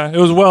well. Okay. It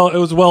was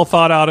well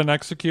thought out and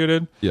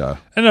executed. Yeah.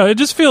 I know, it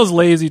just feels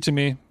lazy to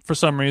me for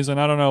some reason.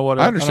 I don't know what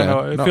I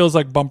understand. It feels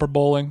like bumper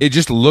bowling. It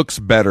just looks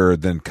better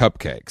than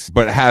cupcakes,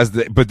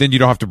 but then you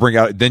don't have to bring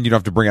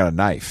out a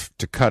knife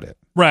to cut it.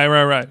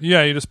 Right.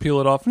 Yeah, you just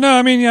peel it off. No,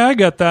 I mean, yeah, I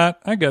get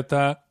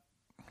that.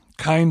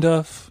 Kind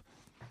of.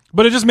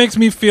 But it just makes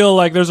me feel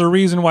like there's a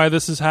reason why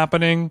this is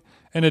happening,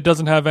 and it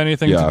doesn't have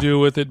anything to do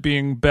with it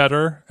being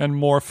better and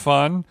more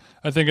fun.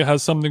 I think it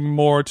has something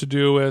more to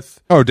do with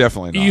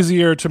definitely not.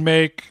 Easier to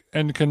make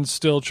and can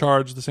still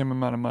charge the same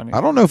amount of money. I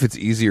don't know if it's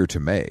easier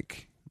to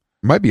make.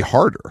 It might be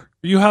harder.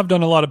 You have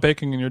done a lot of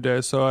baking in your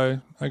day,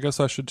 so I guess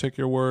I should take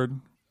your word.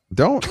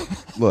 Don't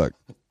look.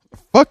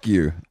 Fuck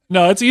you.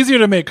 No, it's easier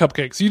to make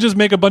cupcakes. You just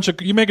make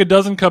you make a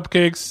dozen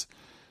cupcakes.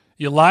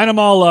 You line them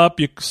all up,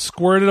 you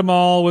squirted them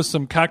all with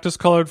some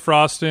cactus-colored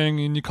frosting,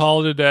 and you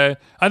call it a day.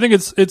 I think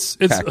it's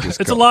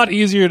a lot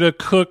easier to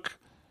cook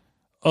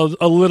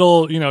a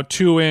little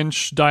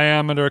 2-inch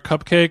diameter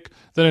cupcake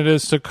than it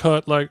is to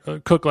cook like a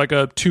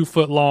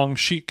 2-foot long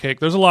sheet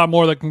cake. There's a lot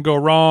more that can go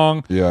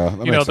wrong. Yeah, that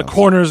makes the sense.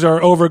 corners are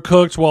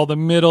overcooked while the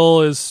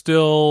middle is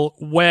still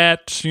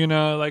wet.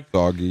 Like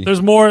Soggy.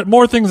 There's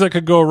more things that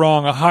could go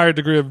wrong. A higher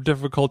degree of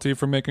difficulty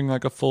for making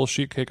like a full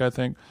sheet cake, I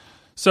think.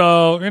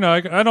 So,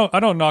 I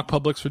don't knock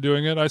Publix for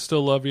doing it. I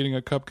still love eating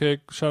a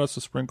cupcake. Shout out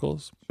to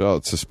Sprinkles. Shout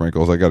out to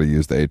Sprinkles. I got to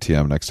use the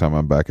ATM next time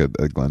I'm back at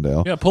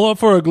Glendale. Yeah, pull up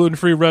for a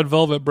gluten-free red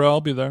velvet, bro.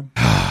 I'll be there.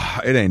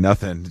 It ain't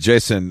nothing.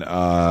 Jason,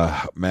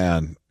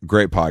 man,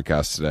 great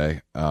podcast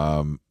today.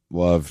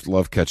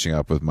 Love catching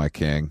up with my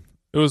king.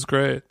 It was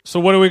great. So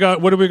what do we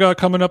got? What do we got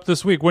coming up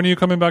this week? When are you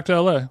coming back to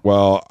LA?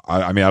 Well,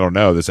 I don't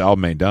know. This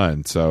album ain't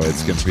done, so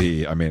it's gonna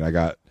be.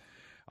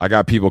 I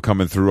got people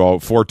coming through.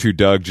 4-2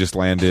 Doug just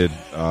landed.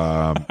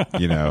 Kanye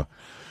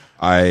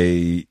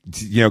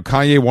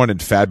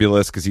wanted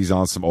Fabulous because he's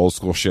on some old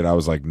school shit. I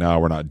was like, no,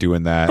 we're not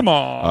doing that. Come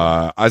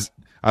on.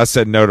 I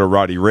said no to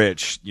Roddy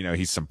Ricch.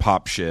 He's some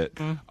pop shit.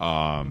 You know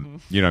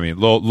what I mean?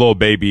 Lil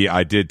Baby,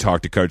 I did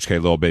talk to Coach K.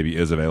 Lil Baby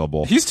is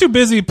available. He's too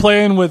busy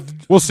playing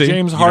with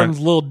James Harden's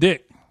little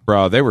dick.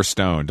 Bro, they were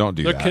stoned. Don't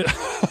do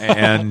that.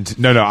 And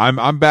no,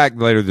 I'm back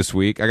later this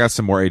week. I got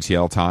some more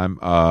ATL time.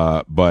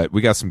 But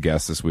we got some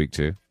guests this week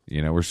too.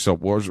 We're still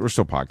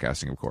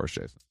podcasting, of course,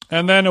 Jason.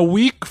 And then a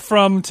week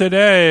from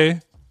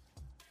today,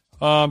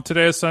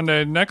 today is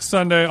Sunday. Next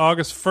Sunday,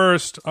 August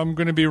 1st, I'm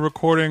going to be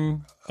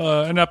recording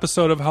an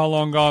episode of How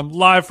Long Gone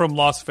live from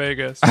Las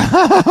Vegas.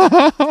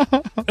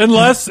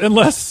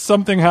 unless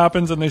something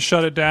happens and they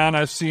shut it down.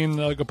 I've seen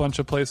like a bunch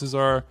of places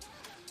are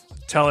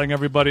telling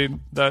everybody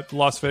that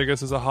Las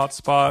Vegas is a hot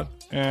spot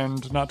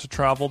and not to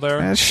travel there.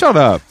 Man, shut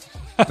up.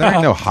 There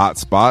ain't no hot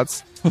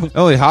spots. The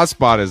only hot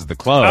spot is the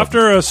club.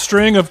 After a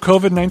string of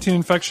COVID-19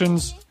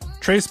 infections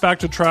traced back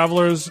to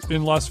travelers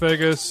in Las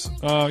Vegas,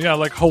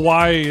 like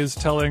Hawaii is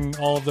telling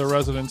all of their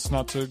residents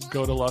not to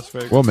go to Las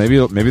Vegas. Well, maybe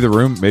you'll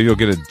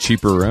get a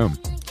cheaper room.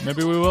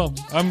 Maybe we will.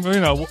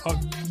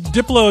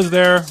 Diplo is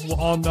there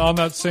on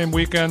that same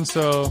weekend,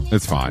 so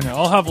it's fine.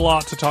 I'll have a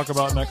lot to talk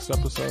about next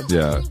episode.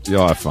 Yeah,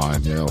 you'll have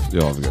fun. You'll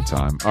have a good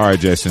time. All right,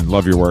 Jason,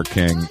 love your work,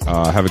 King.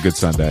 Have a good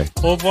Sunday.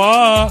 Au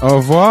revoir. Au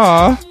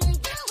revoir.